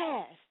in my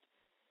past.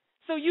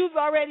 So you've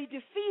already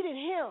defeated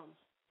him.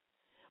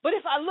 But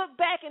if I look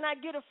back and I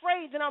get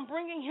afraid, then I'm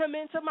bringing him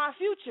into my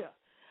future.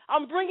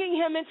 I'm bringing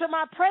him into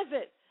my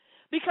present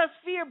because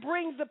fear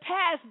brings the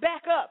past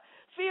back up.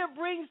 Fear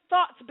brings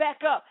thoughts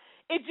back up.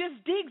 It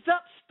just digs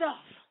up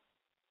stuff.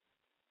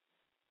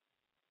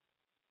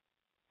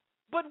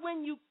 But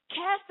when you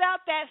cast out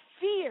that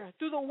fear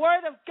through the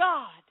word of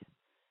God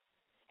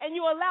and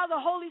you allow the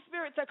Holy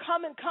Spirit to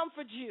come and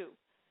comfort you,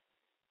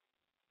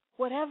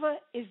 whatever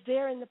is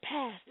there in the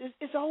past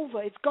is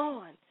over. It's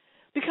gone.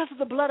 Because of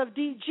the blood of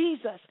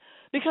Jesus.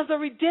 Because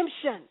of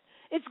redemption.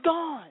 It's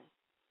gone.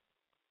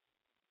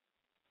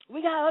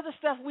 We got other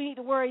stuff we need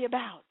to worry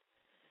about.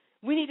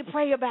 We need to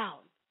pray about.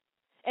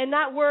 And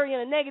not worry in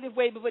a negative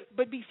way,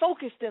 but be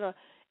focused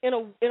in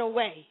a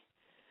way.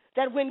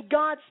 That when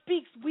God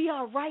speaks, we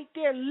are right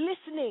there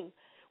listening.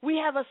 We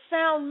have a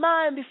sound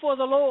mind before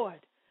the Lord.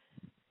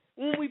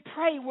 When we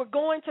pray, we're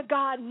going to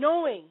God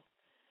knowing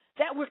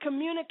that we're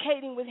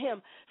communicating with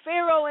him.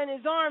 Pharaoh and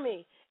his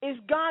army is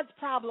God's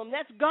problem.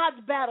 That's God's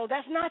battle.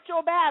 That's not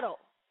your battle.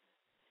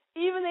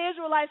 Even the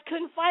Israelites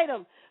couldn't fight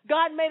him.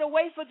 God made a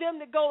way for them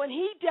to go, and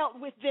he dealt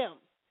with them.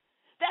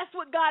 That's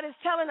what God is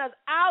telling us.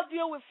 I'll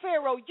deal with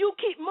Pharaoh. You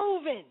keep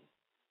moving.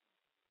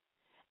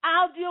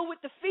 I'll deal with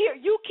the fear.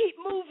 You keep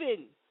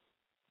moving.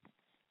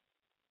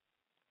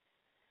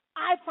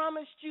 I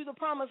promised you the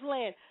promised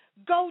land.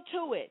 Go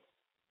to it.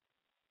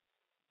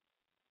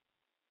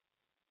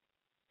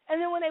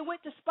 And then when they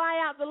went to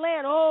spy out the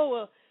land,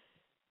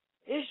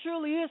 it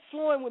surely is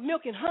flowing with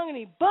milk and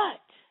honey,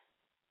 but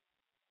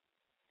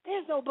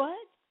there's no but.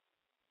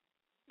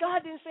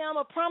 God didn't say, I'm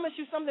going to promise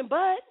you something,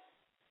 but.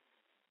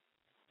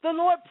 The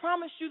Lord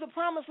promised you the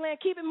promised land.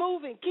 Keep it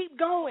moving. Keep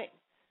going.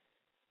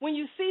 When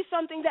you see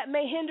something that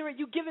may hinder it,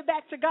 you give it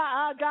back to God.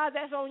 Ah, God,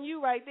 that's on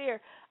you right there.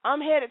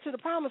 I'm headed to the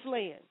promised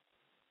land.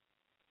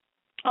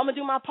 I'm going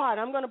to do my part.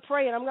 I'm going to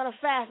pray, and I'm going to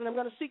fast, and I'm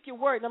going to seek your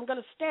word, and I'm going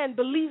to stand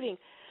believing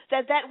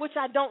that that which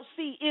I don't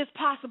see is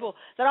possible,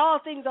 that all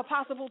things are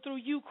possible through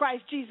you,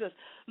 Christ Jesus.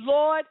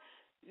 Lord,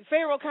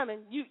 Pharaoh coming,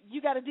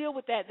 you got to deal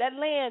with that. That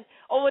land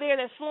over there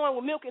that's flowing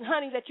with milk and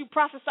honey that you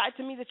prophesied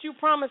to me, that you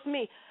promised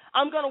me,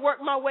 I'm going to work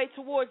my way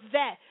towards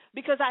that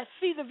because I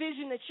see the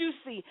vision that you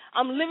see.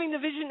 I'm living the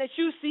vision that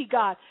you see,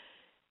 God.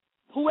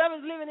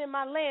 Whoever's living in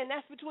my land,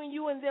 that's between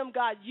you and them,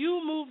 God.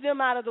 You move them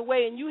out of the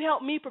way, and you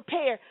help me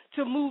prepare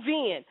to move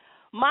in.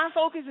 My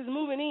focus is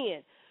moving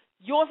in.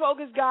 Your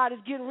focus, God, is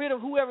getting rid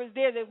of whoever's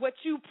there, that what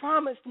you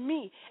promised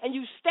me, and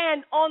you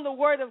stand on the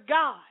word of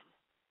God.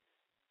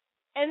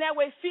 And that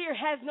way fear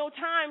has no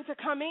time to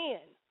come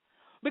in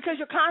because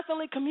you're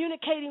constantly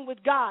communicating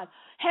with God.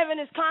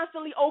 Heaven is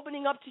constantly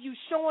opening up to you,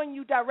 showing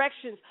you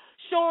directions,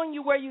 showing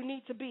you where you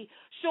need to be,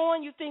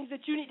 showing you things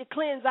that you need to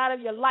cleanse out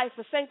of your life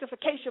for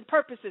sanctification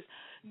purposes.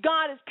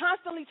 God is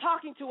constantly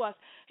talking to us.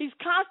 He's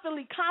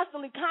constantly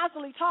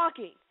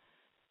talking.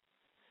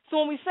 So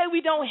when we say we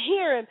don't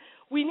hear him,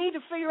 we need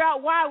to figure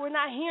out why we're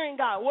not hearing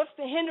God. What's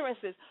the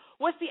hindrances?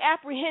 What's the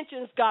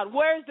apprehensions, God?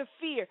 Where's the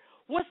fear?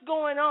 What's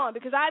going on?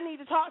 Because I need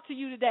to talk to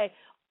you today.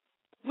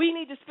 We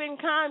need to spend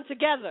time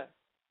together.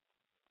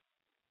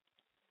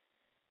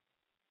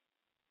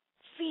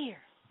 Fear.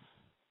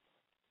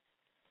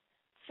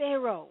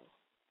 Pharaoh.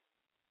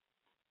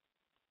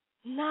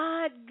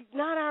 Not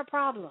our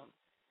problem.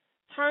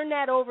 Turn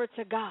that over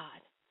to God.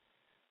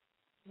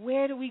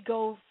 Where do we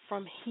go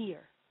from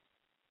here?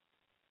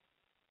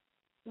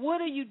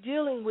 What are you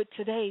dealing with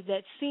today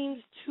that seems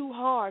too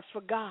hard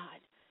for God?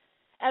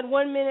 At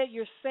one minute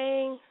you're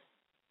saying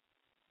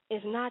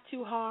it's not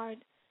too hard,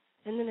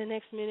 and then the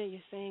next minute you're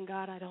saying,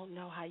 God, I don't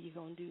know how you're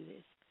going to do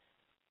this.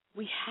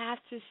 We have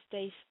to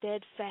stay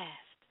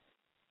steadfast,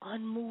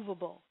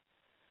 unmovable,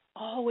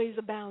 always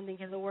abounding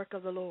in the work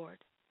of the Lord.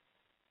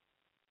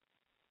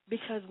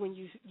 Because when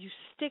you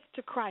stick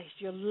to Christ,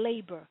 your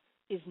labor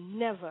is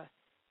never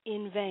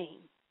in vain.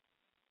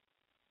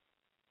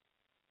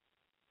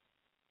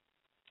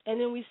 And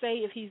then we say,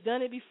 if he's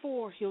done it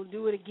before, he'll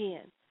do it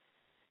again.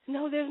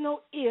 No, there's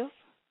no if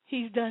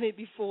he's done it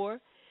before.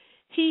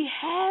 He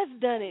has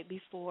done it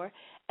before,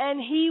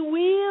 and he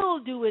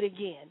will do it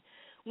again.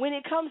 When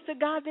it comes to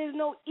God, there's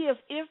no if.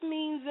 If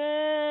means,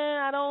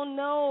 I don't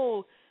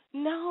know.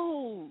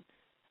 No.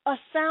 A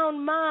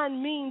sound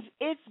mind means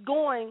it's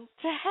going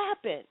to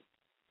happen.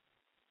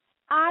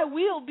 I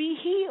will be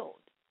healed.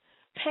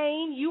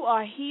 Pain, you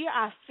are here.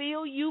 I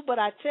feel you, but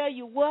I tell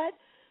you what,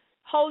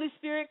 Holy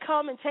Spirit,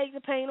 come and take the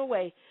pain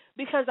away.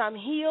 Because I'm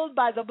healed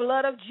by the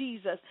blood of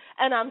Jesus,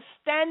 and I'm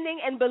standing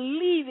and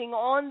believing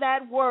on that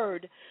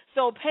word.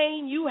 So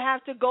pain, you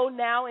have to go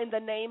now in the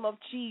name of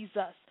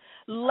Jesus.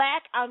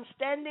 Lack, I'm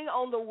standing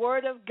on the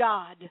word of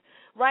God.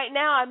 Right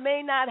now I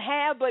may not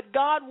have, but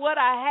God, what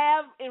I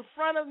have in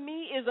front of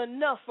me is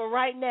enough for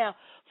right now.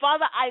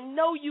 Father, I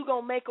know you're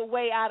going to make a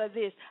way out of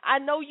this. I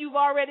know you've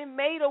already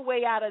made a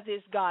way out of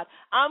this, God.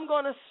 I'm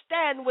going to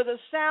stand with a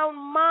sound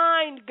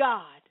mind,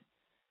 God.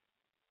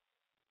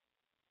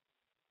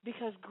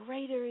 Because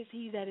greater is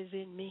he that is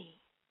in me.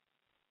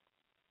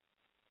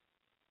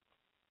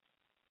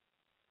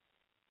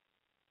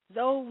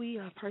 Though we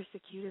are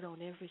persecuted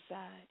on every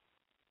side,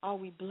 are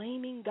we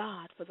blaming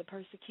God for the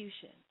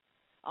persecution?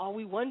 Are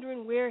we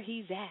wondering where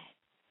he's at?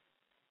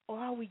 Or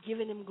are we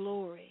giving him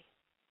glory?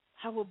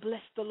 I will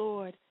bless the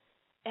Lord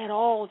at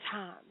all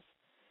times.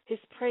 His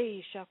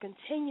praise shall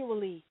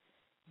continually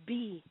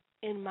be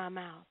in my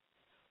mouth.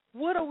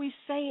 What are we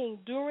saying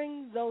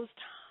during those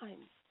times?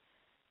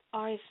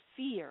 Or is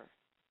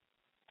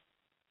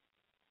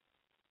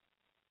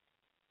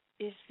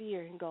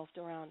fear engulfed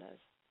around us?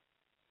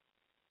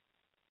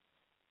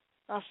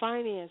 Our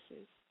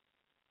finances,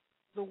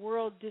 the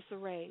world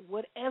disarray,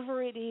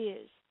 whatever it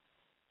is,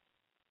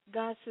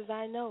 God says,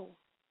 I know.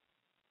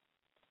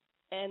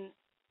 And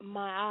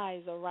my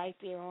eyes are right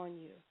there on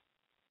you.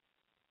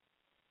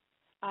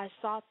 I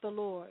sought the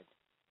Lord,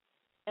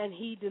 and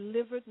he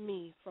delivered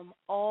me from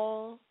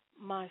all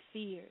my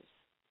fears.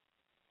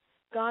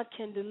 God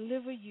can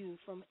deliver you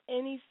from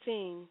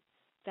anything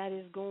that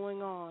is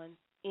going on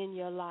in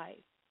your life.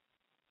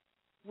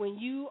 When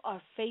you are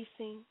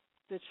facing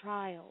the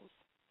trials,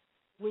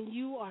 when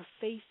you are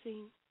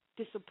facing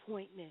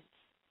disappointments,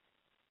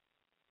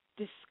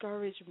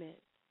 discouragement,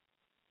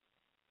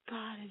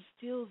 God is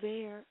still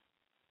there.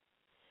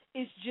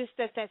 It's just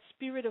that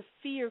spirit of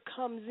fear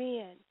comes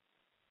in,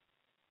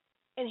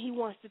 and he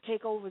wants to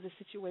take over the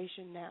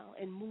situation now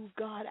and move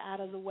God out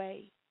of the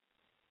way.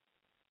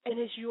 And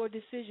it's your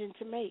decision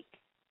to make.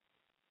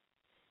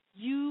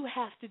 You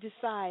have to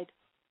decide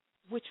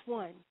which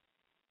one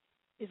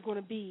is going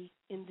to be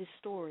in this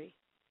story.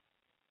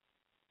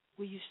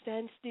 Will you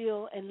stand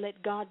still and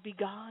let God be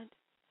God?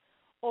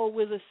 Or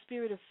will the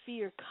spirit of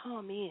fear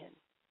come in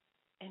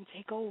and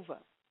take over?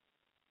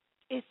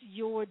 It's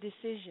your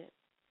decision.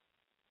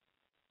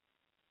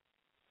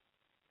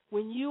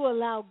 when you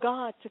allow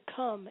God to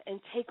come and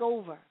take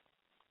over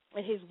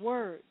and His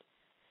Word,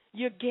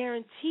 you're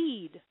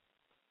guaranteed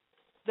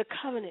the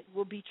covenant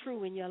will be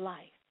true in your life.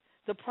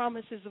 The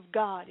promises of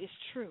God is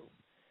true.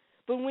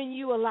 But when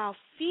you allow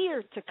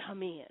fear to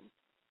come in,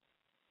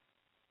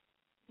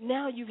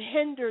 now you've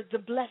hindered the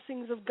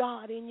blessings of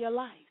God in your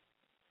life.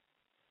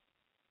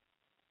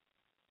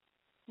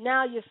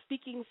 Now you're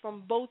speaking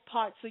from both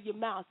parts of your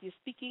mouth. You're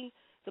speaking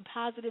the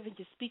positive and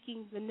you're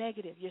speaking the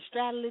negative. You're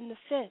straddling the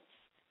fence.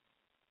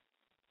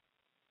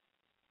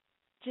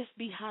 Just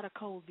be hot or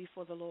cold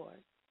before the Lord.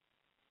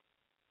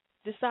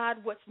 Decide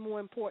what's more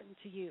important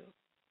to you.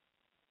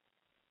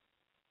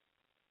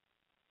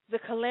 The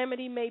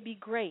calamity may be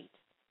great,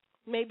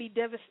 may be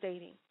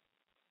devastating,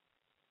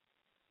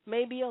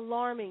 may be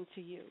alarming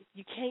to you.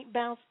 You can't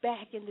bounce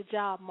back in the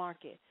job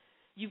market.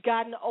 You've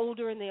gotten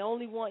older and they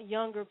only want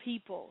younger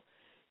people.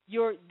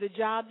 The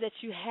job that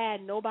you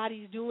had,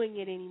 nobody's doing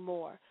it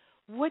anymore.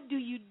 What do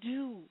you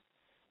do?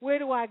 Where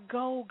do I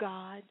go,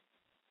 God?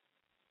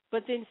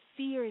 But then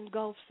fear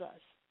engulfs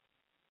us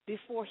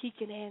before He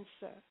can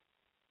answer.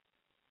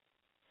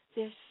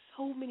 There's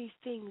so many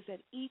things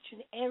that each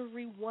and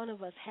every one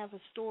of us have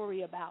a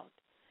story about.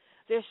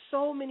 There's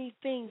so many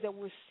things that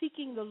we're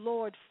seeking the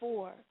Lord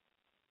for.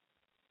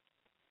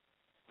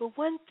 But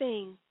one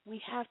thing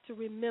we have to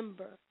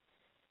remember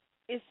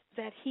is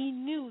that He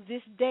knew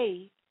this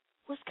day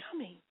was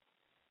coming.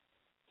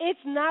 It's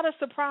not a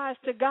surprise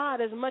to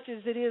God as much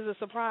as it is a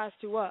surprise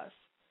to us.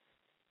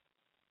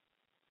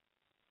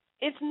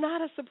 It's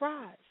not a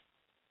surprise.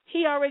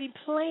 He already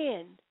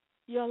planned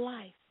your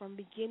life from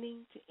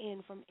beginning to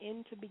end, from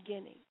end to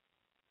beginning.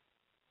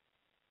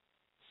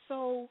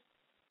 So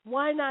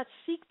why not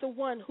seek the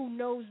one who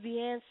knows the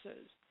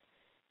answers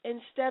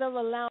instead of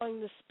allowing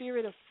the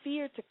spirit of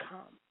fear to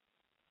come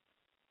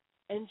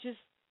and just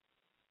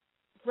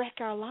wreck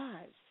our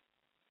lives?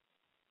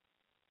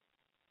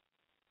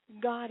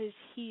 God is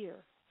here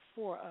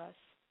for us.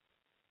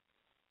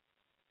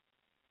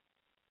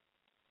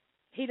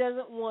 He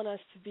doesn't want us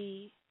to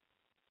be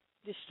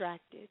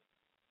distracted,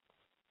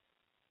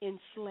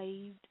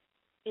 enslaved,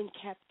 in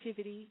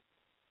captivity.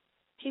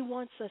 He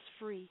wants us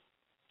free.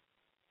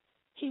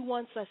 He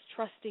wants us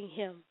trusting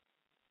Him.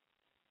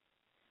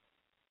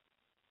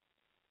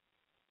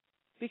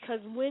 Because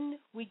when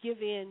we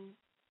give in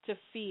to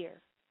fear,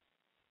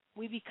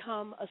 we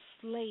become a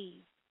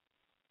slave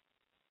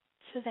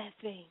to that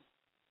thing.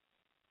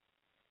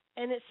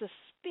 And it's a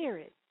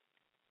spirit.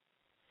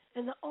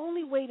 And the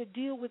only way to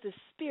deal with the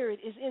spirit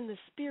is in the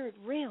spirit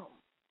realm.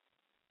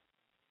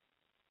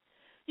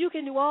 You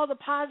can do all the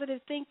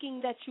positive thinking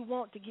that you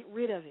want to get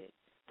rid of it,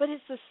 but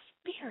it's a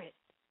spirit.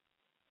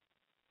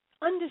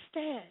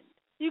 Understand,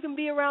 you can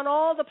be around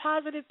all the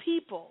positive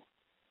people,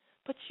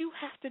 but you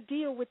have to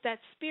deal with that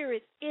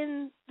spirit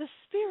in the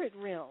spirit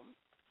realm.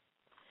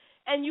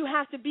 And you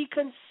have to be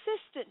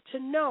consistent to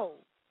know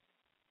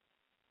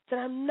that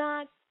I'm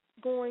not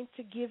going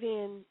to give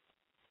in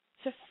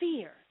to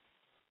fear.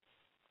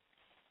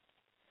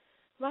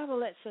 The Bible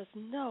lets us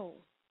know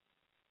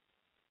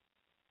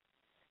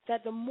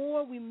that the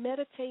more we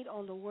meditate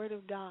on the Word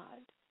of God,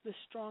 the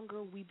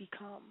stronger we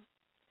become.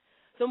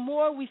 The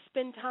more we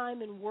spend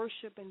time in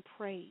worship and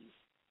praise,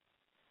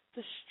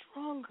 the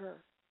stronger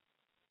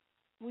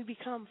we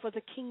become for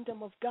the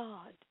kingdom of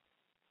God.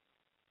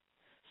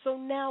 So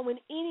now when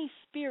any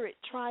spirit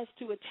tries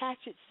to attach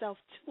itself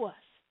to us,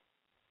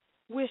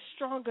 we're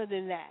stronger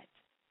than that.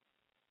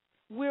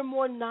 We're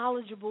more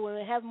knowledgeable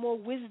and have more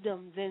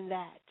wisdom than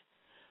that,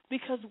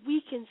 because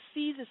we can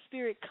see the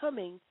spirit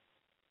coming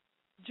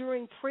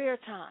during prayer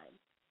time.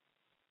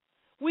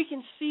 We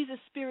can see the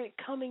spirit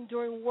coming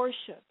during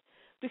worship,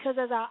 because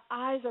as our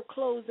eyes are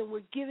closed and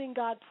we're giving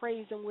God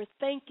praise and we're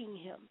thanking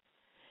Him,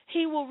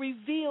 He will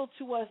reveal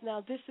to us,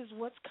 now this is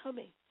what's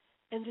coming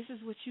and this is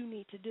what you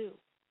need to do.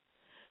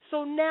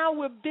 So now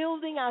we're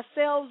building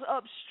ourselves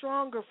up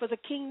stronger for the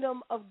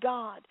kingdom of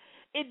God.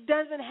 It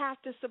doesn't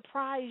have to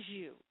surprise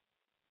you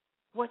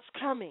what's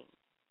coming.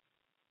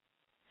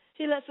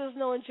 He lets us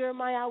know in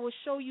Jeremiah, I will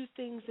show you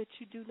things that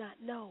you do not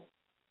know.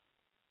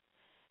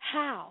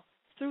 How?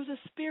 Through the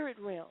spirit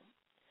realm.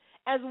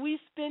 As we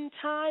spend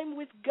time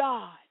with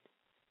God,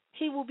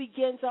 He will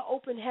begin to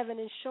open heaven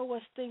and show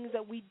us things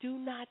that we do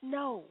not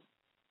know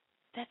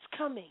that's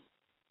coming.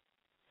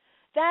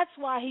 That's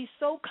why He's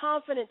so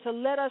confident to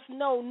let us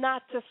know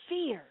not to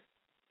fear.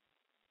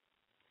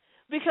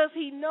 Because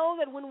He knows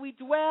that when we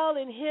dwell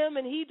in Him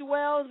and He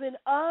dwells in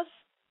us,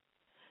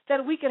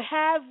 that we could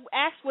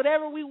ask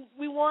whatever we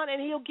want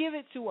and He'll give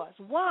it to us.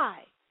 Why?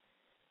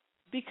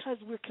 Because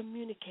we're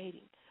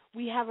communicating.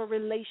 We have a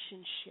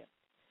relationship.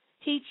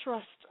 He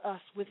trusts us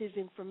with His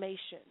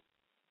information.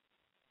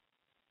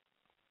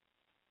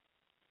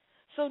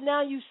 So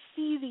now you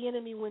see the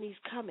enemy when he's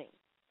coming.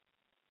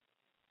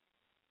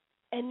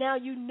 And now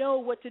you know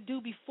what to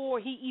do before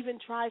he even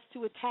tries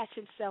to attach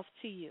himself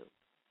to you.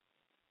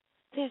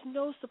 There's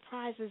no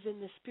surprises in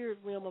the spirit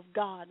realm of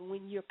God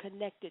when you're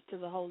connected to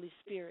the Holy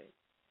Spirit.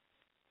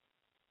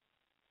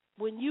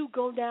 When you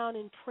go down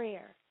in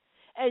prayer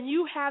And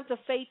you have the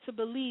faith to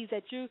believe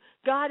that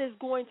God is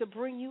going to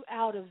bring you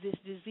out of this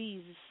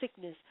disease, this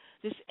sickness,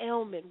 this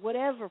ailment,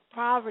 whatever,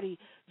 poverty,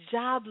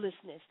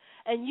 joblessness.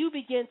 And you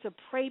begin to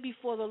pray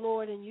before the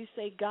Lord and you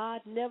say,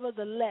 God,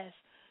 nevertheless,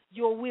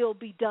 your will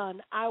be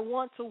done. I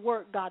want to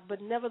work, God,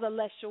 but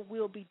nevertheless, your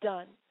will be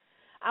done.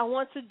 I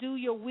want to do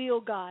your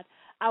will, God.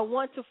 I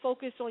want to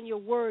focus on your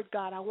word,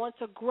 God. I want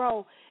to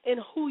grow in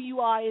who you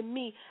are in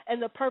me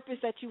and the purpose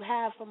that you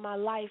have for my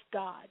life,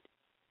 God.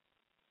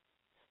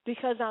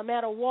 Because I'm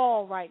at a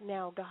wall right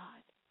now, God.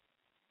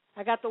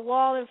 I got the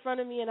wall in front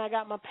of me and I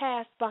got my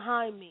past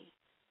behind me.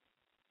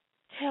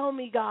 Tell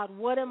me, God,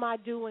 what am I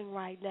doing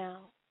right now?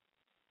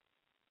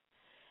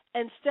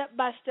 And step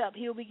by step,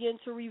 he'll begin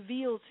to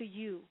reveal to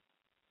you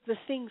the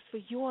things for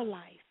your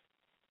life.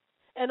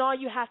 And all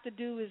you have to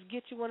do is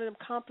get you one of them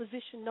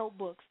composition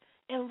notebooks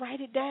and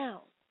write it down.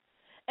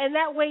 And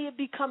that way it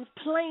becomes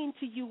plain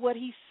to you what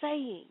he's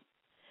saying.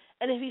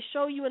 And if he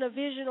show you in a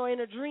vision or in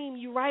a dream,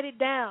 you write it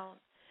down.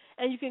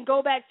 And you can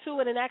go back to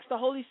it and ask the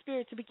Holy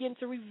Spirit to begin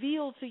to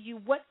reveal to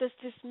you, what does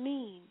this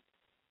mean?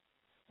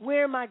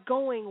 Where am I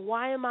going?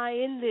 Why am I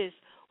in this?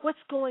 What's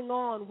going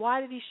on?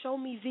 Why did he show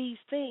me these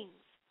things?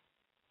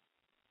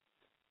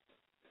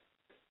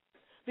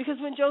 Because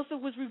when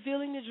Joseph was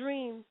revealing the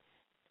dream,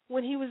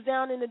 when he was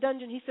down in the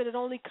dungeon, he said it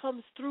only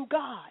comes through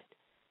God,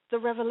 the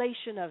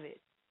revelation of it.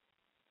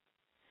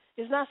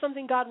 It's not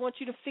something God wants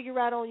you to figure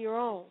out on your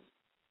own.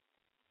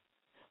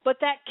 But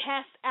that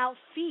casts out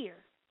fear.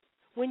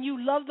 When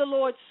you love the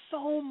Lord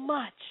so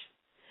much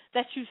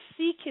that you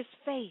seek his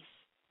face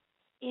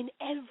in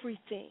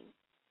everything.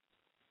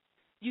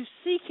 You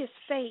seek his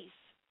face.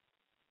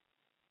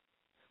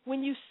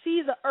 When you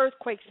see the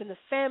earthquakes and the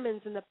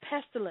famines and the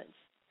pestilence,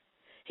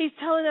 he's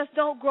telling us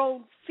don't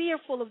grow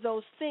fearful of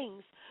those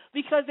things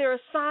because there are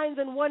signs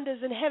and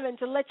wonders in heaven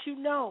to let you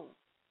know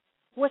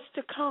what's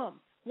to come,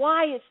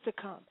 why it's to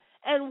come,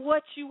 and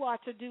what you are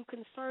to do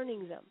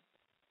concerning them.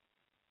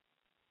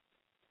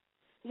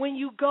 When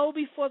you go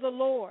before the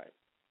Lord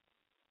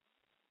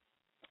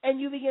and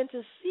you begin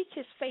to seek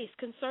his face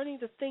concerning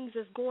the things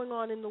that's going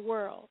on in the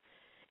world,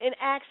 in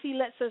Acts he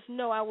lets us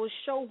know, I will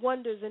show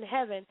wonders in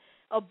heaven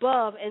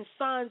above and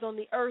signs on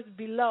the earth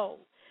below.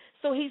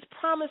 So he's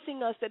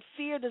promising us that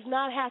fear does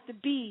not have to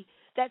be,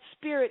 that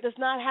spirit does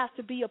not have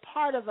to be a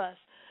part of us,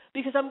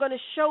 because I'm going to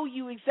show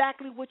you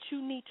exactly what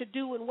you need to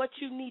do and what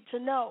you need to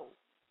know.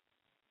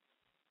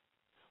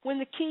 When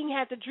the king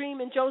had the dream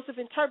and Joseph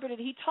interpreted,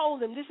 he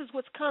told him, this is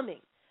what's coming,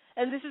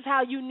 and this is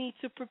how you need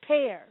to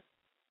prepare.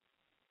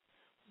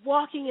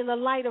 Walking in the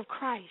light of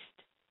Christ,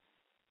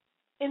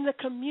 in the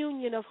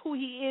communion of who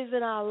he is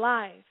in our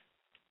life.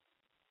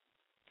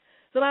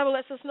 The Bible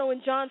lets us know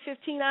in John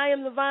 15, I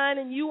am the vine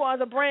and you are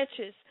the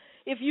branches.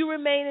 If you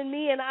remain in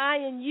me and I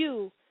in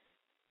you,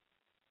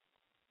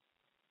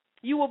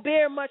 you will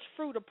bear much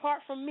fruit.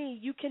 Apart from me,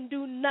 you can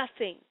do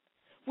nothing.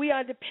 We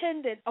are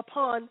dependent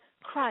upon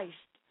Christ.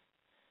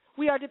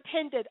 We are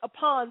dependent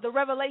upon the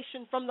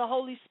revelation from the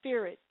Holy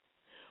Spirit.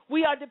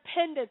 We are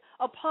dependent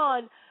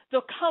upon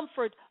the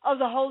comfort of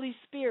the Holy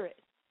Spirit.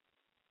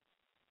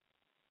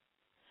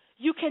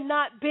 You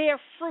cannot bear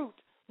fruit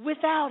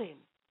without him.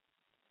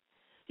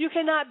 You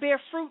cannot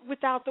bear fruit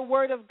without the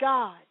Word of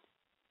God.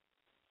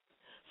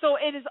 So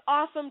it is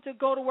awesome to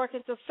go to work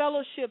and to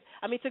fellowship,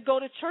 to go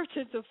to church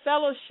and to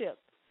fellowship.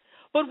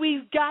 But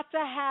we've got to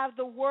have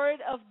the Word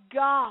of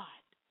God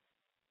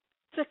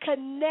to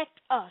connect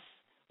us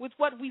with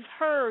what we've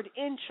heard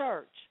in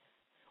church.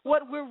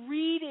 What we're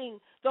reading,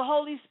 the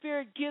Holy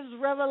Spirit gives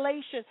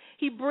revelation.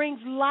 He brings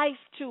life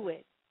to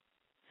it.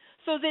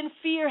 So then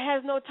fear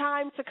has no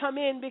time to come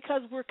in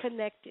because we're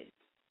connected.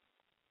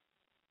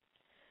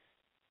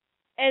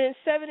 And in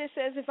 7 it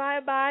says, if I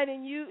abide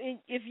in you,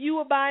 if you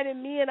abide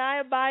in me and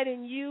I abide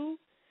in you,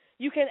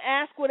 you can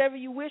ask whatever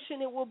you wish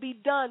and it will be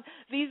done.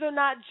 These are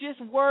not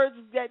just words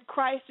that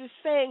Christ is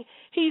saying.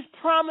 He's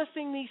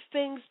promising these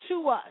things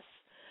to us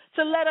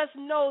to let us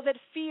know that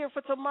fear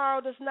for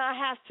tomorrow does not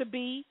have to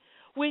be.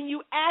 When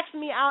you ask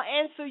me,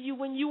 I'll answer you.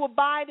 When you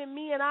abide in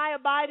me and I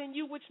abide in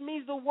you, which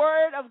means the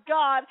Word of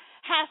God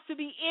has to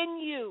be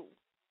in you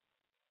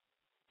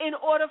in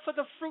order for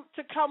the fruit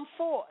to come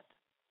forth.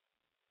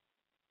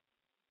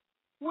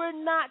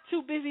 We're not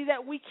too busy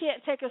that we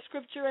can't take a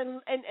scripture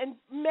and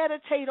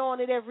meditate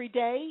on it every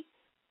day.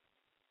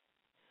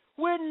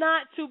 We're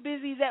not too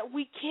busy that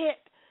we can't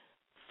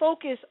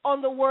focus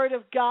on the Word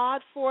of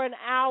God for an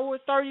hour,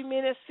 30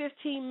 minutes,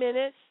 15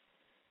 minutes.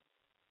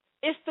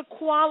 It's the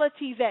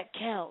quality that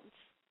counts.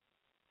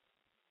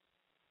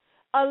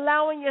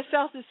 Allowing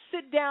yourself to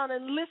sit down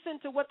and listen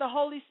to what the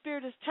Holy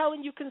Spirit is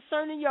telling you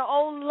concerning your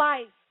own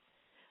life.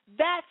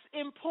 That's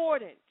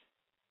important.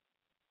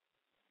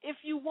 If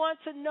you want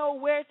to know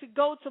where to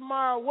go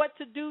tomorrow, what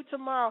to do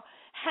tomorrow,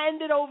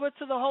 hand it over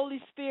to the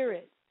Holy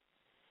Spirit.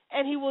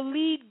 And he will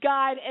lead,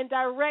 guide, and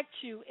direct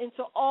you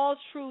into all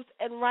truth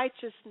and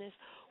righteousness.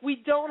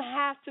 We don't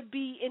have to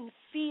be in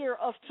fear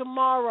of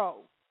tomorrow,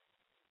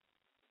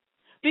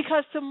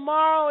 because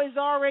tomorrow is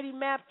already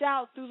mapped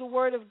out through the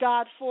Word of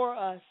God for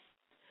us.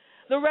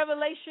 The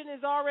revelation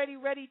is already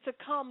ready to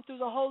come through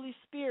the Holy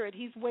Spirit.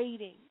 He's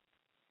waiting.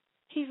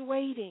 He's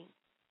waiting.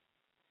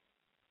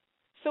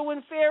 So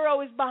when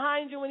Pharaoh is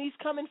behind you and he's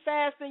coming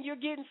fast and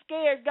you're getting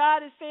scared,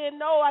 God is saying,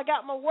 no, I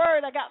got my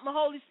word. I got my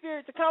Holy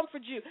Spirit to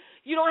comfort you.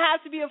 You don't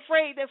have to be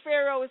afraid that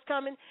Pharaoh is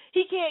coming.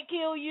 He can't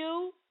kill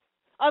you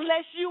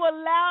unless you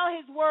allow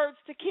his words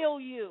to kill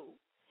you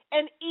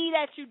and eat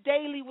at you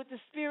daily with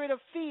the spirit of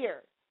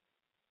fear.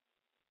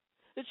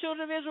 The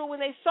children of Israel, when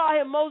they saw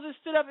him, Moses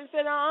stood up and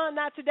said,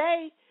 not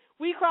today.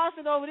 We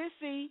crossing over this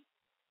sea.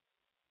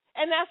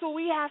 And that's what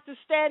we have to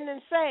stand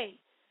and say.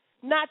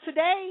 Not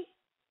today.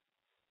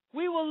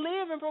 We will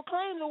live and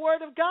proclaim the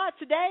word of God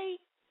today.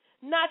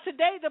 Not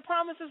today. The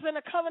promises and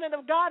the covenant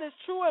of God is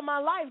true in my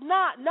life.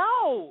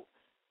 No.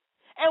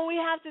 And we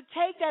have to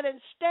take that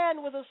and stand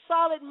with a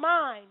solid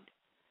mind.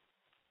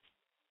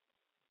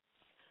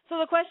 So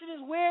the question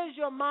is, where is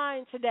your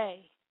mind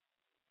today?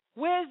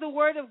 Where is the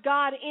word of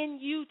God in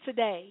you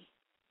today?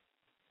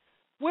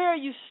 Where are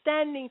you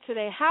standing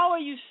today? How are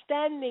you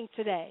standing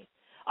today?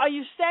 Are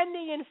you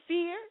standing in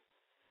fear?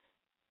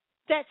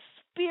 That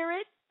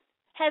spirit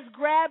has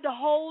grabbed a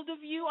hold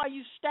of you. Are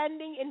you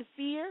standing in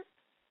fear?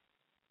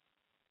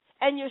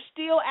 And you're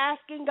still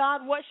asking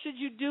God, what should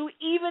you do,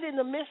 even in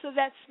the midst of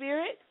that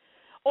spirit?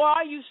 Or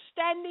are you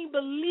standing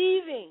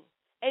believing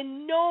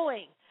and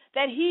knowing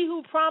that he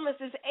who promised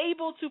is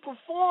able to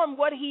perform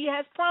what he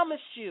has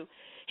promised you?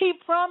 He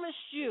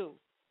promised you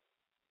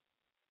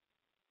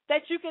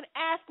that you can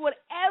ask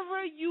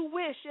whatever you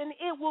wish and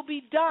it will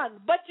be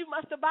done, but you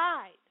must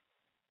abide.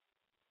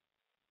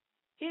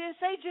 He didn't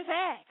say just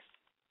ask.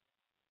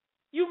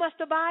 You must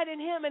abide in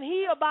him and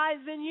he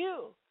abides in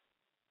you.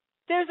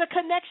 There's a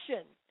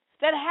connection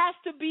that has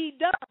to be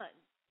done.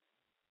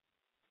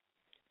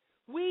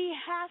 We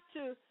have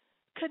to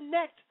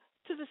connect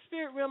to the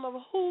spirit realm of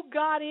who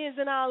God is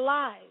in our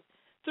lives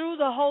through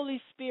the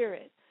Holy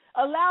Spirit.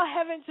 Allow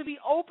heaven to be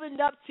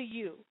opened up to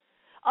you.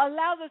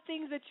 Allow the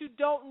things that you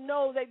don't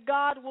know that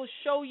God will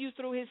show you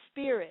through his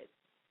Spirit.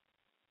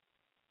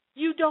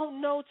 You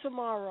don't know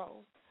tomorrow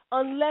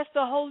unless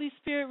the Holy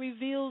Spirit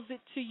reveals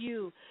it to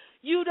you.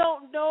 You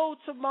don't know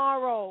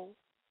tomorrow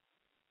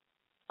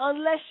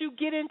unless you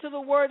get into the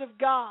Word of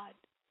God,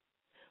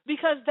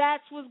 because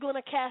that's what's going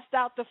to cast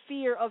out the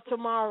fear of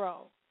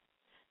tomorrow.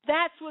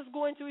 That's what's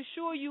going to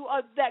assure you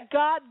that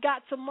God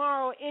got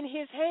tomorrow in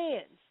his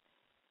hands.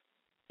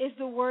 Is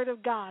the Word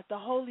of God, the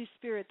Holy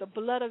Spirit, the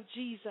blood of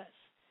Jesus.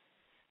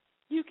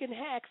 You can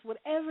ask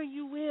whatever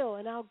you will,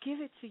 and I'll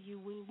give it to you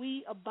when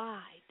we abide.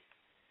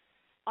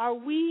 Are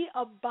we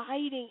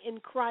abiding in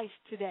Christ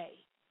today?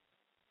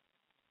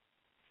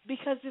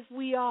 Because if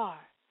we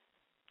are,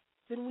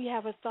 then we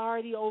have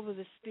authority over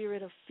the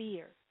spirit of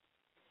fear.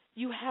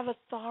 You have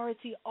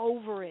authority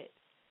over it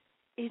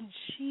in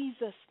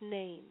Jesus'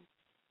 name.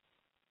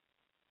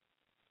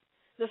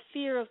 The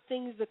fear of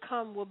things to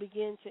come will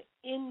begin to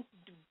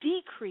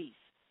decrease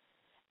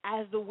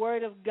as the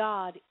word of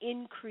God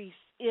increase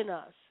in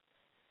us.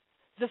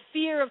 The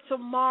fear of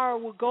tomorrow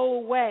will go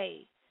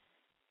away,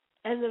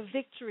 and the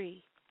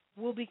victory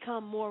will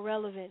become more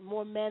relevant,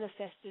 more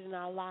manifested in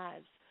our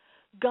lives.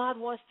 God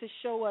wants to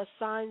show us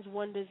signs,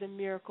 wonders, and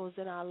miracles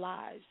in our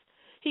lives.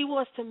 He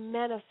wants to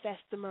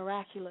manifest the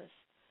miraculous,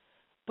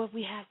 but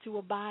we have to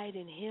abide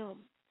in him.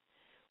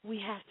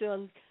 We have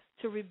to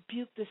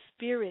rebuke the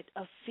spirit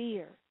of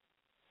fear.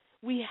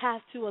 We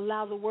have to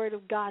allow the word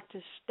of God to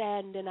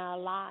stand in our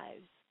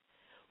lives.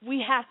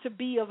 We have to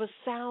be of a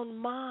sound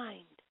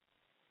mind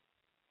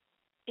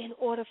in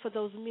order for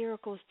those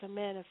miracles to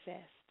manifest.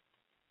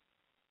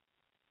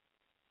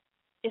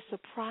 It's a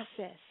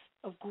process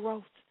of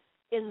growth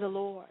in the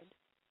Lord.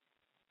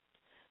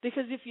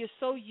 Because if you're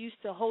so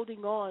used to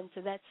holding on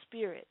to that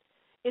spirit,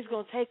 it's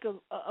going to take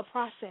a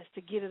process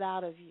to get it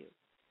out of you.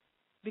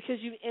 Because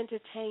you've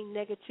entertained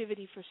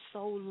negativity for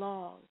so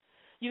long.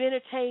 You've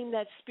entertained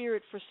that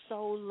spirit for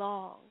so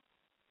long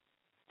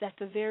that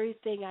the very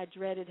thing I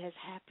dreaded has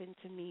happened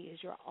to me is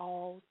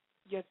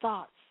your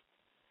thoughts.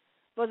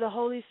 But the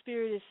Holy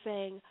Spirit is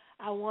saying,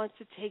 I want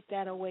to take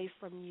that away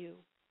from you.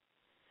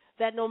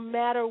 That no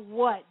matter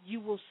what, you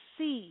will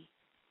see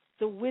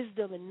the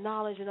wisdom and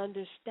knowledge and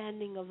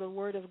understanding of the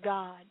Word of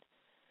God.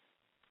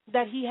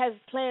 That he has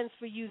plans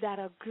for you that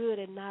are good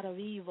and not of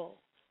evil.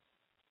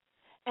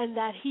 And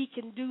that he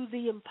can do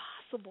the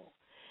impossible.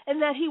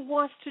 And that he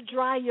wants to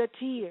dry your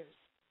tears.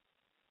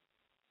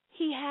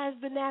 He has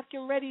the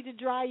napkin ready to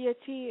dry your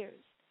tears.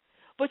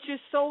 But you're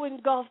so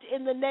engulfed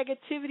in the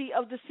negativity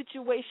of the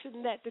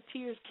situation that the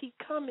tears keep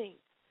coming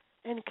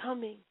and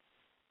coming.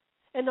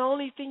 And the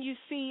only thing you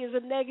see is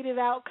a negative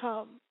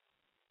outcome.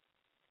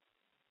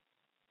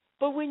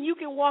 But when you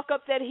can walk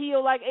up that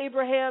hill like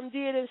Abraham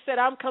did and said,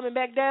 I'm coming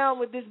back down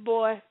with this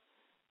boy,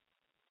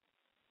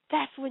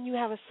 that's when you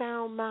have a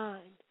sound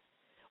mind.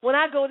 When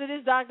I go to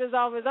this doctor's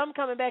office, I'm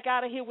coming back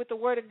out of here with the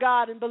word of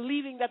God and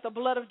believing that the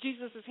blood of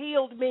Jesus has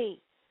healed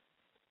me.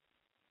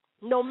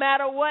 No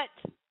matter what.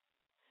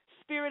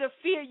 spirit of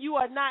fear, you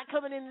are not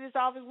coming into this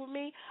office with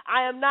me.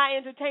 I am not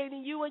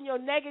entertaining you and your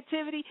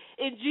negativity.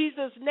 In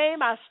Jesus'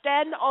 name, I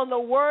stand on the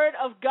word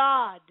of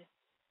God.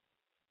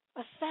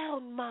 A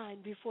sound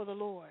mind before the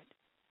Lord,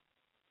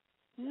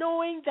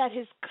 knowing that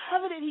his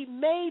covenant he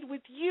made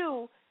with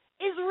you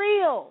is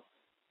real.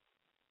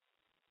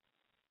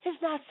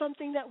 It's not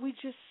something that we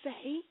just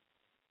say.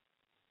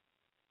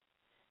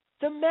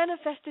 The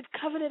manifested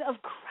covenant of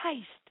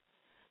Christ,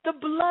 the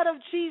blood of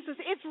Jesus,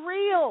 it's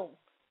real.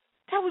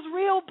 That was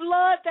real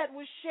blood that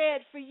was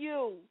shed for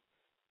you.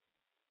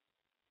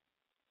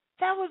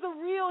 That was a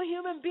real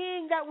human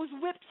being that was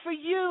whipped for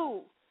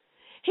you.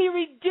 He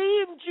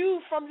redeemed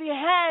you from the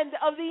hand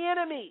of the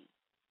enemy.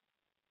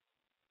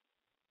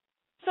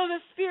 So the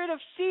spirit of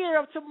fear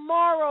of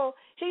tomorrow,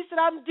 he said,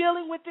 I'm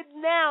dealing with it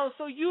now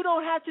so you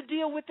don't have to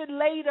deal with it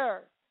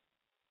later.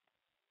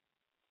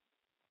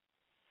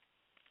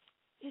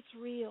 It's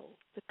real.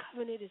 The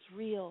covenant is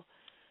real.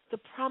 The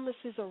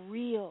promises are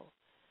real.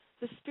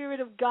 The Spirit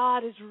of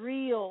God is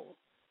real.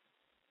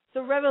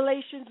 The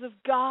revelations of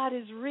God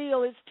is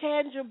real. It's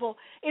tangible.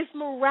 It's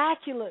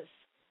miraculous.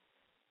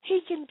 He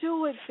can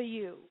do it for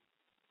you.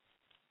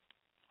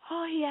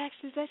 All he asks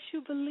is that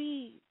you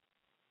believe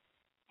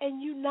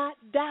and you not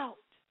doubt.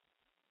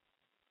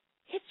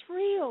 It's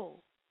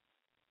real.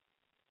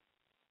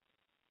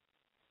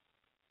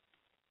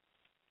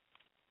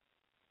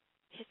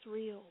 It's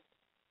real.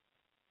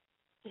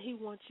 He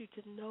wants you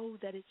to know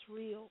that it's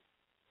real.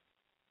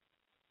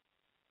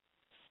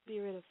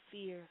 Spirit of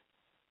fear,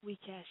 we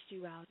cast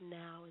you out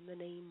now in the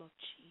name of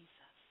Jesus.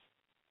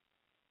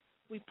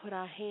 We put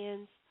our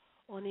hands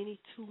on any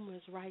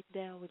tumors right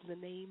now in the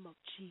name of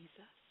Jesus.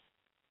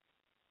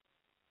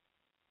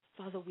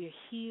 Father, we are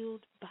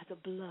healed by the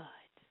blood.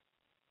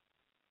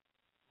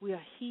 We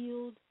are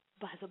healed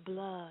by the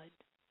blood.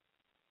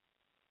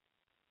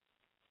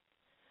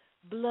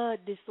 Blood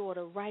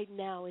disorder right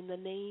now in the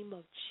name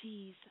of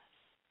Jesus.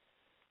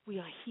 We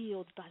are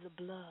healed by the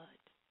blood.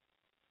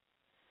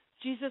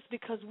 Jesus,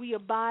 because we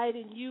abide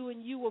in you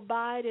and you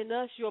abide in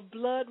us, your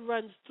blood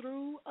runs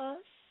through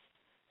us,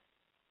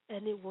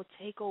 and it will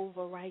take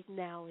over right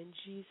now in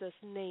Jesus'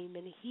 name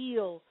and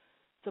heal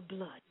the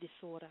blood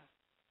disorder.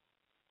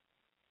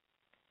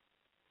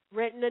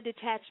 Retina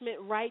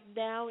detachment right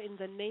now in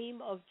the name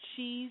of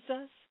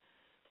Jesus.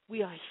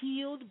 We are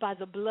healed by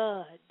the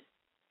blood.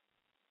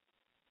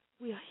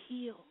 We are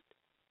healed.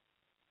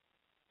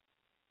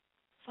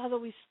 Father,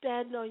 we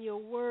stand on your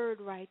word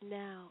right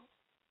now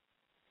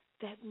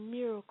that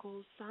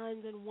miracles,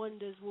 signs, and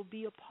wonders will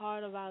be a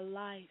part of our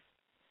life.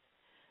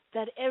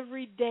 That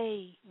every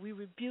day we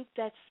rebuke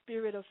that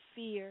spirit of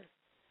fear,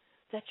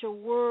 that your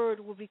word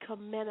will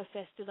become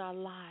manifest in our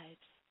lives,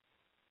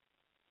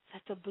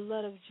 that the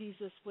blood of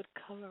Jesus would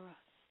cover us.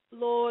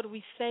 Lord,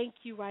 we thank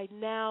you right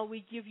now.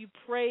 We give you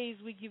praise,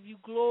 we give you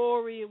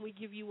glory, and we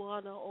give you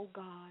honor, oh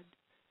God.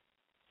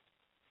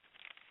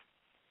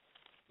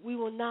 We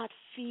will not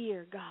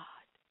fear, God.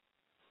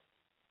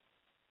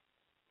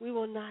 We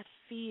will not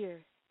fear.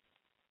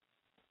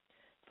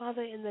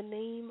 Father, in the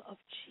name of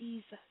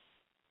Jesus,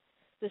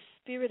 the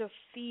spirit of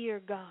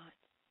fear, God,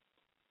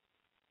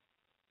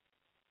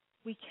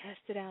 we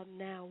cast it out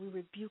now. We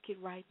rebuke it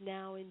right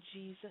now in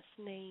Jesus'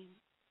 name.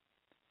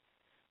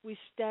 We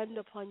stand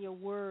upon your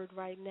word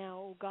right now,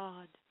 oh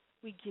God.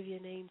 We give your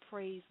name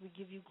praise. We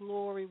give you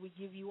glory. We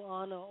give you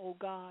honor, oh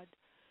God.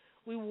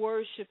 We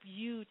worship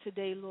you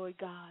today, Lord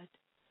God.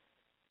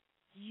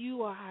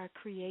 You are our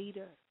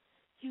creator.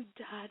 You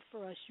died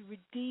for us. You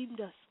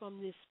redeemed us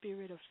from this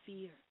spirit of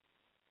fear.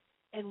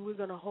 And we're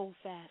going to hold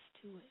fast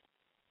to it.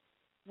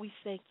 We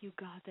thank you,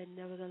 God, that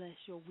nevertheless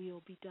your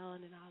will be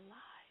done in our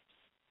lives.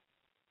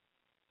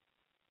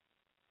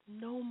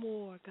 No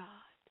more, God,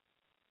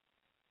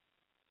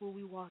 will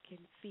we walk in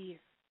fear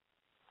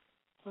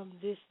from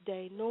this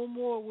day. No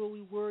more will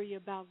we worry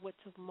about what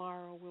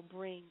tomorrow will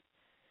bring.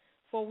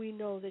 For we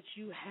know that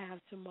you have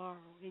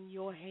tomorrow in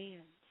your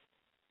hands.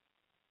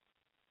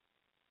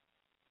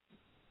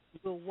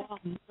 We'll walk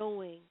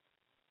knowing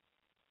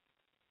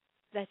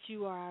that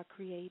you are our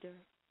creator.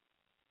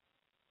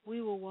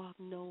 We will walk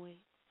knowing.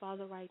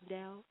 Father, right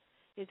now,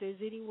 if there's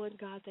anyone,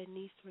 God, that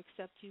needs to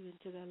accept you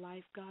into their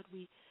life, God,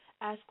 we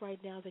ask right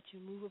now that you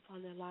move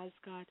upon their lives,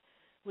 God.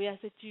 We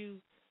ask that you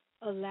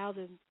allow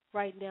them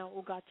right now,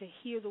 oh God, to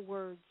hear the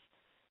words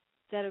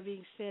that are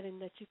being said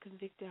and that you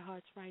convict their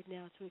hearts right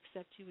now to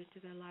accept you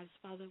into their lives.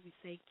 Father, we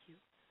thank you.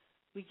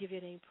 We give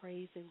your name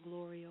praise and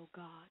glory, oh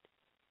God.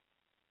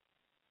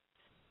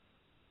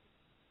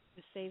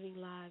 For saving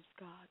lives,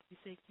 God. We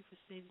thank you for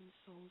saving the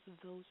souls of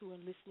those who are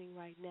listening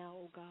right now,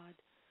 oh God.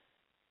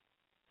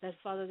 That,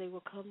 Father, they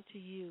will come to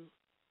you,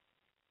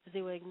 that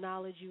they will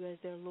acknowledge you as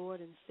their Lord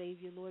and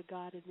Savior, Lord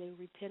God, and they will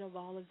repent of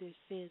all of their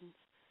sins,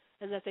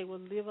 and that they will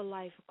live a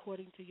life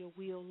according to your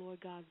will, Lord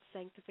God,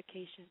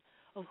 sanctification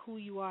of who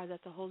you are,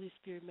 that the Holy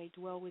Spirit may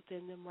dwell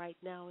within them right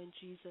now in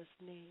Jesus'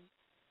 name.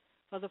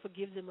 Father,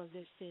 forgive them of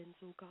their sins,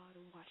 oh God,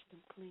 and wash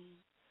them clean,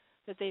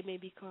 that they may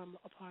become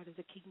a part of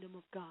the kingdom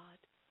of God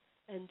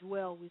and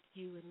dwell with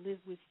you and live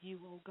with you,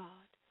 oh God.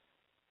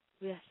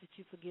 We ask that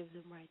you forgive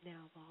them right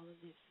now of all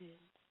of their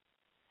sins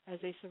as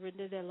they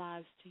surrender their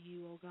lives to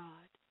you, O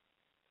God.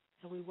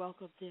 And we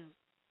welcome them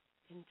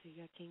into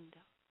your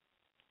kingdom.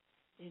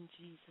 In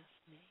Jesus'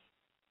 name.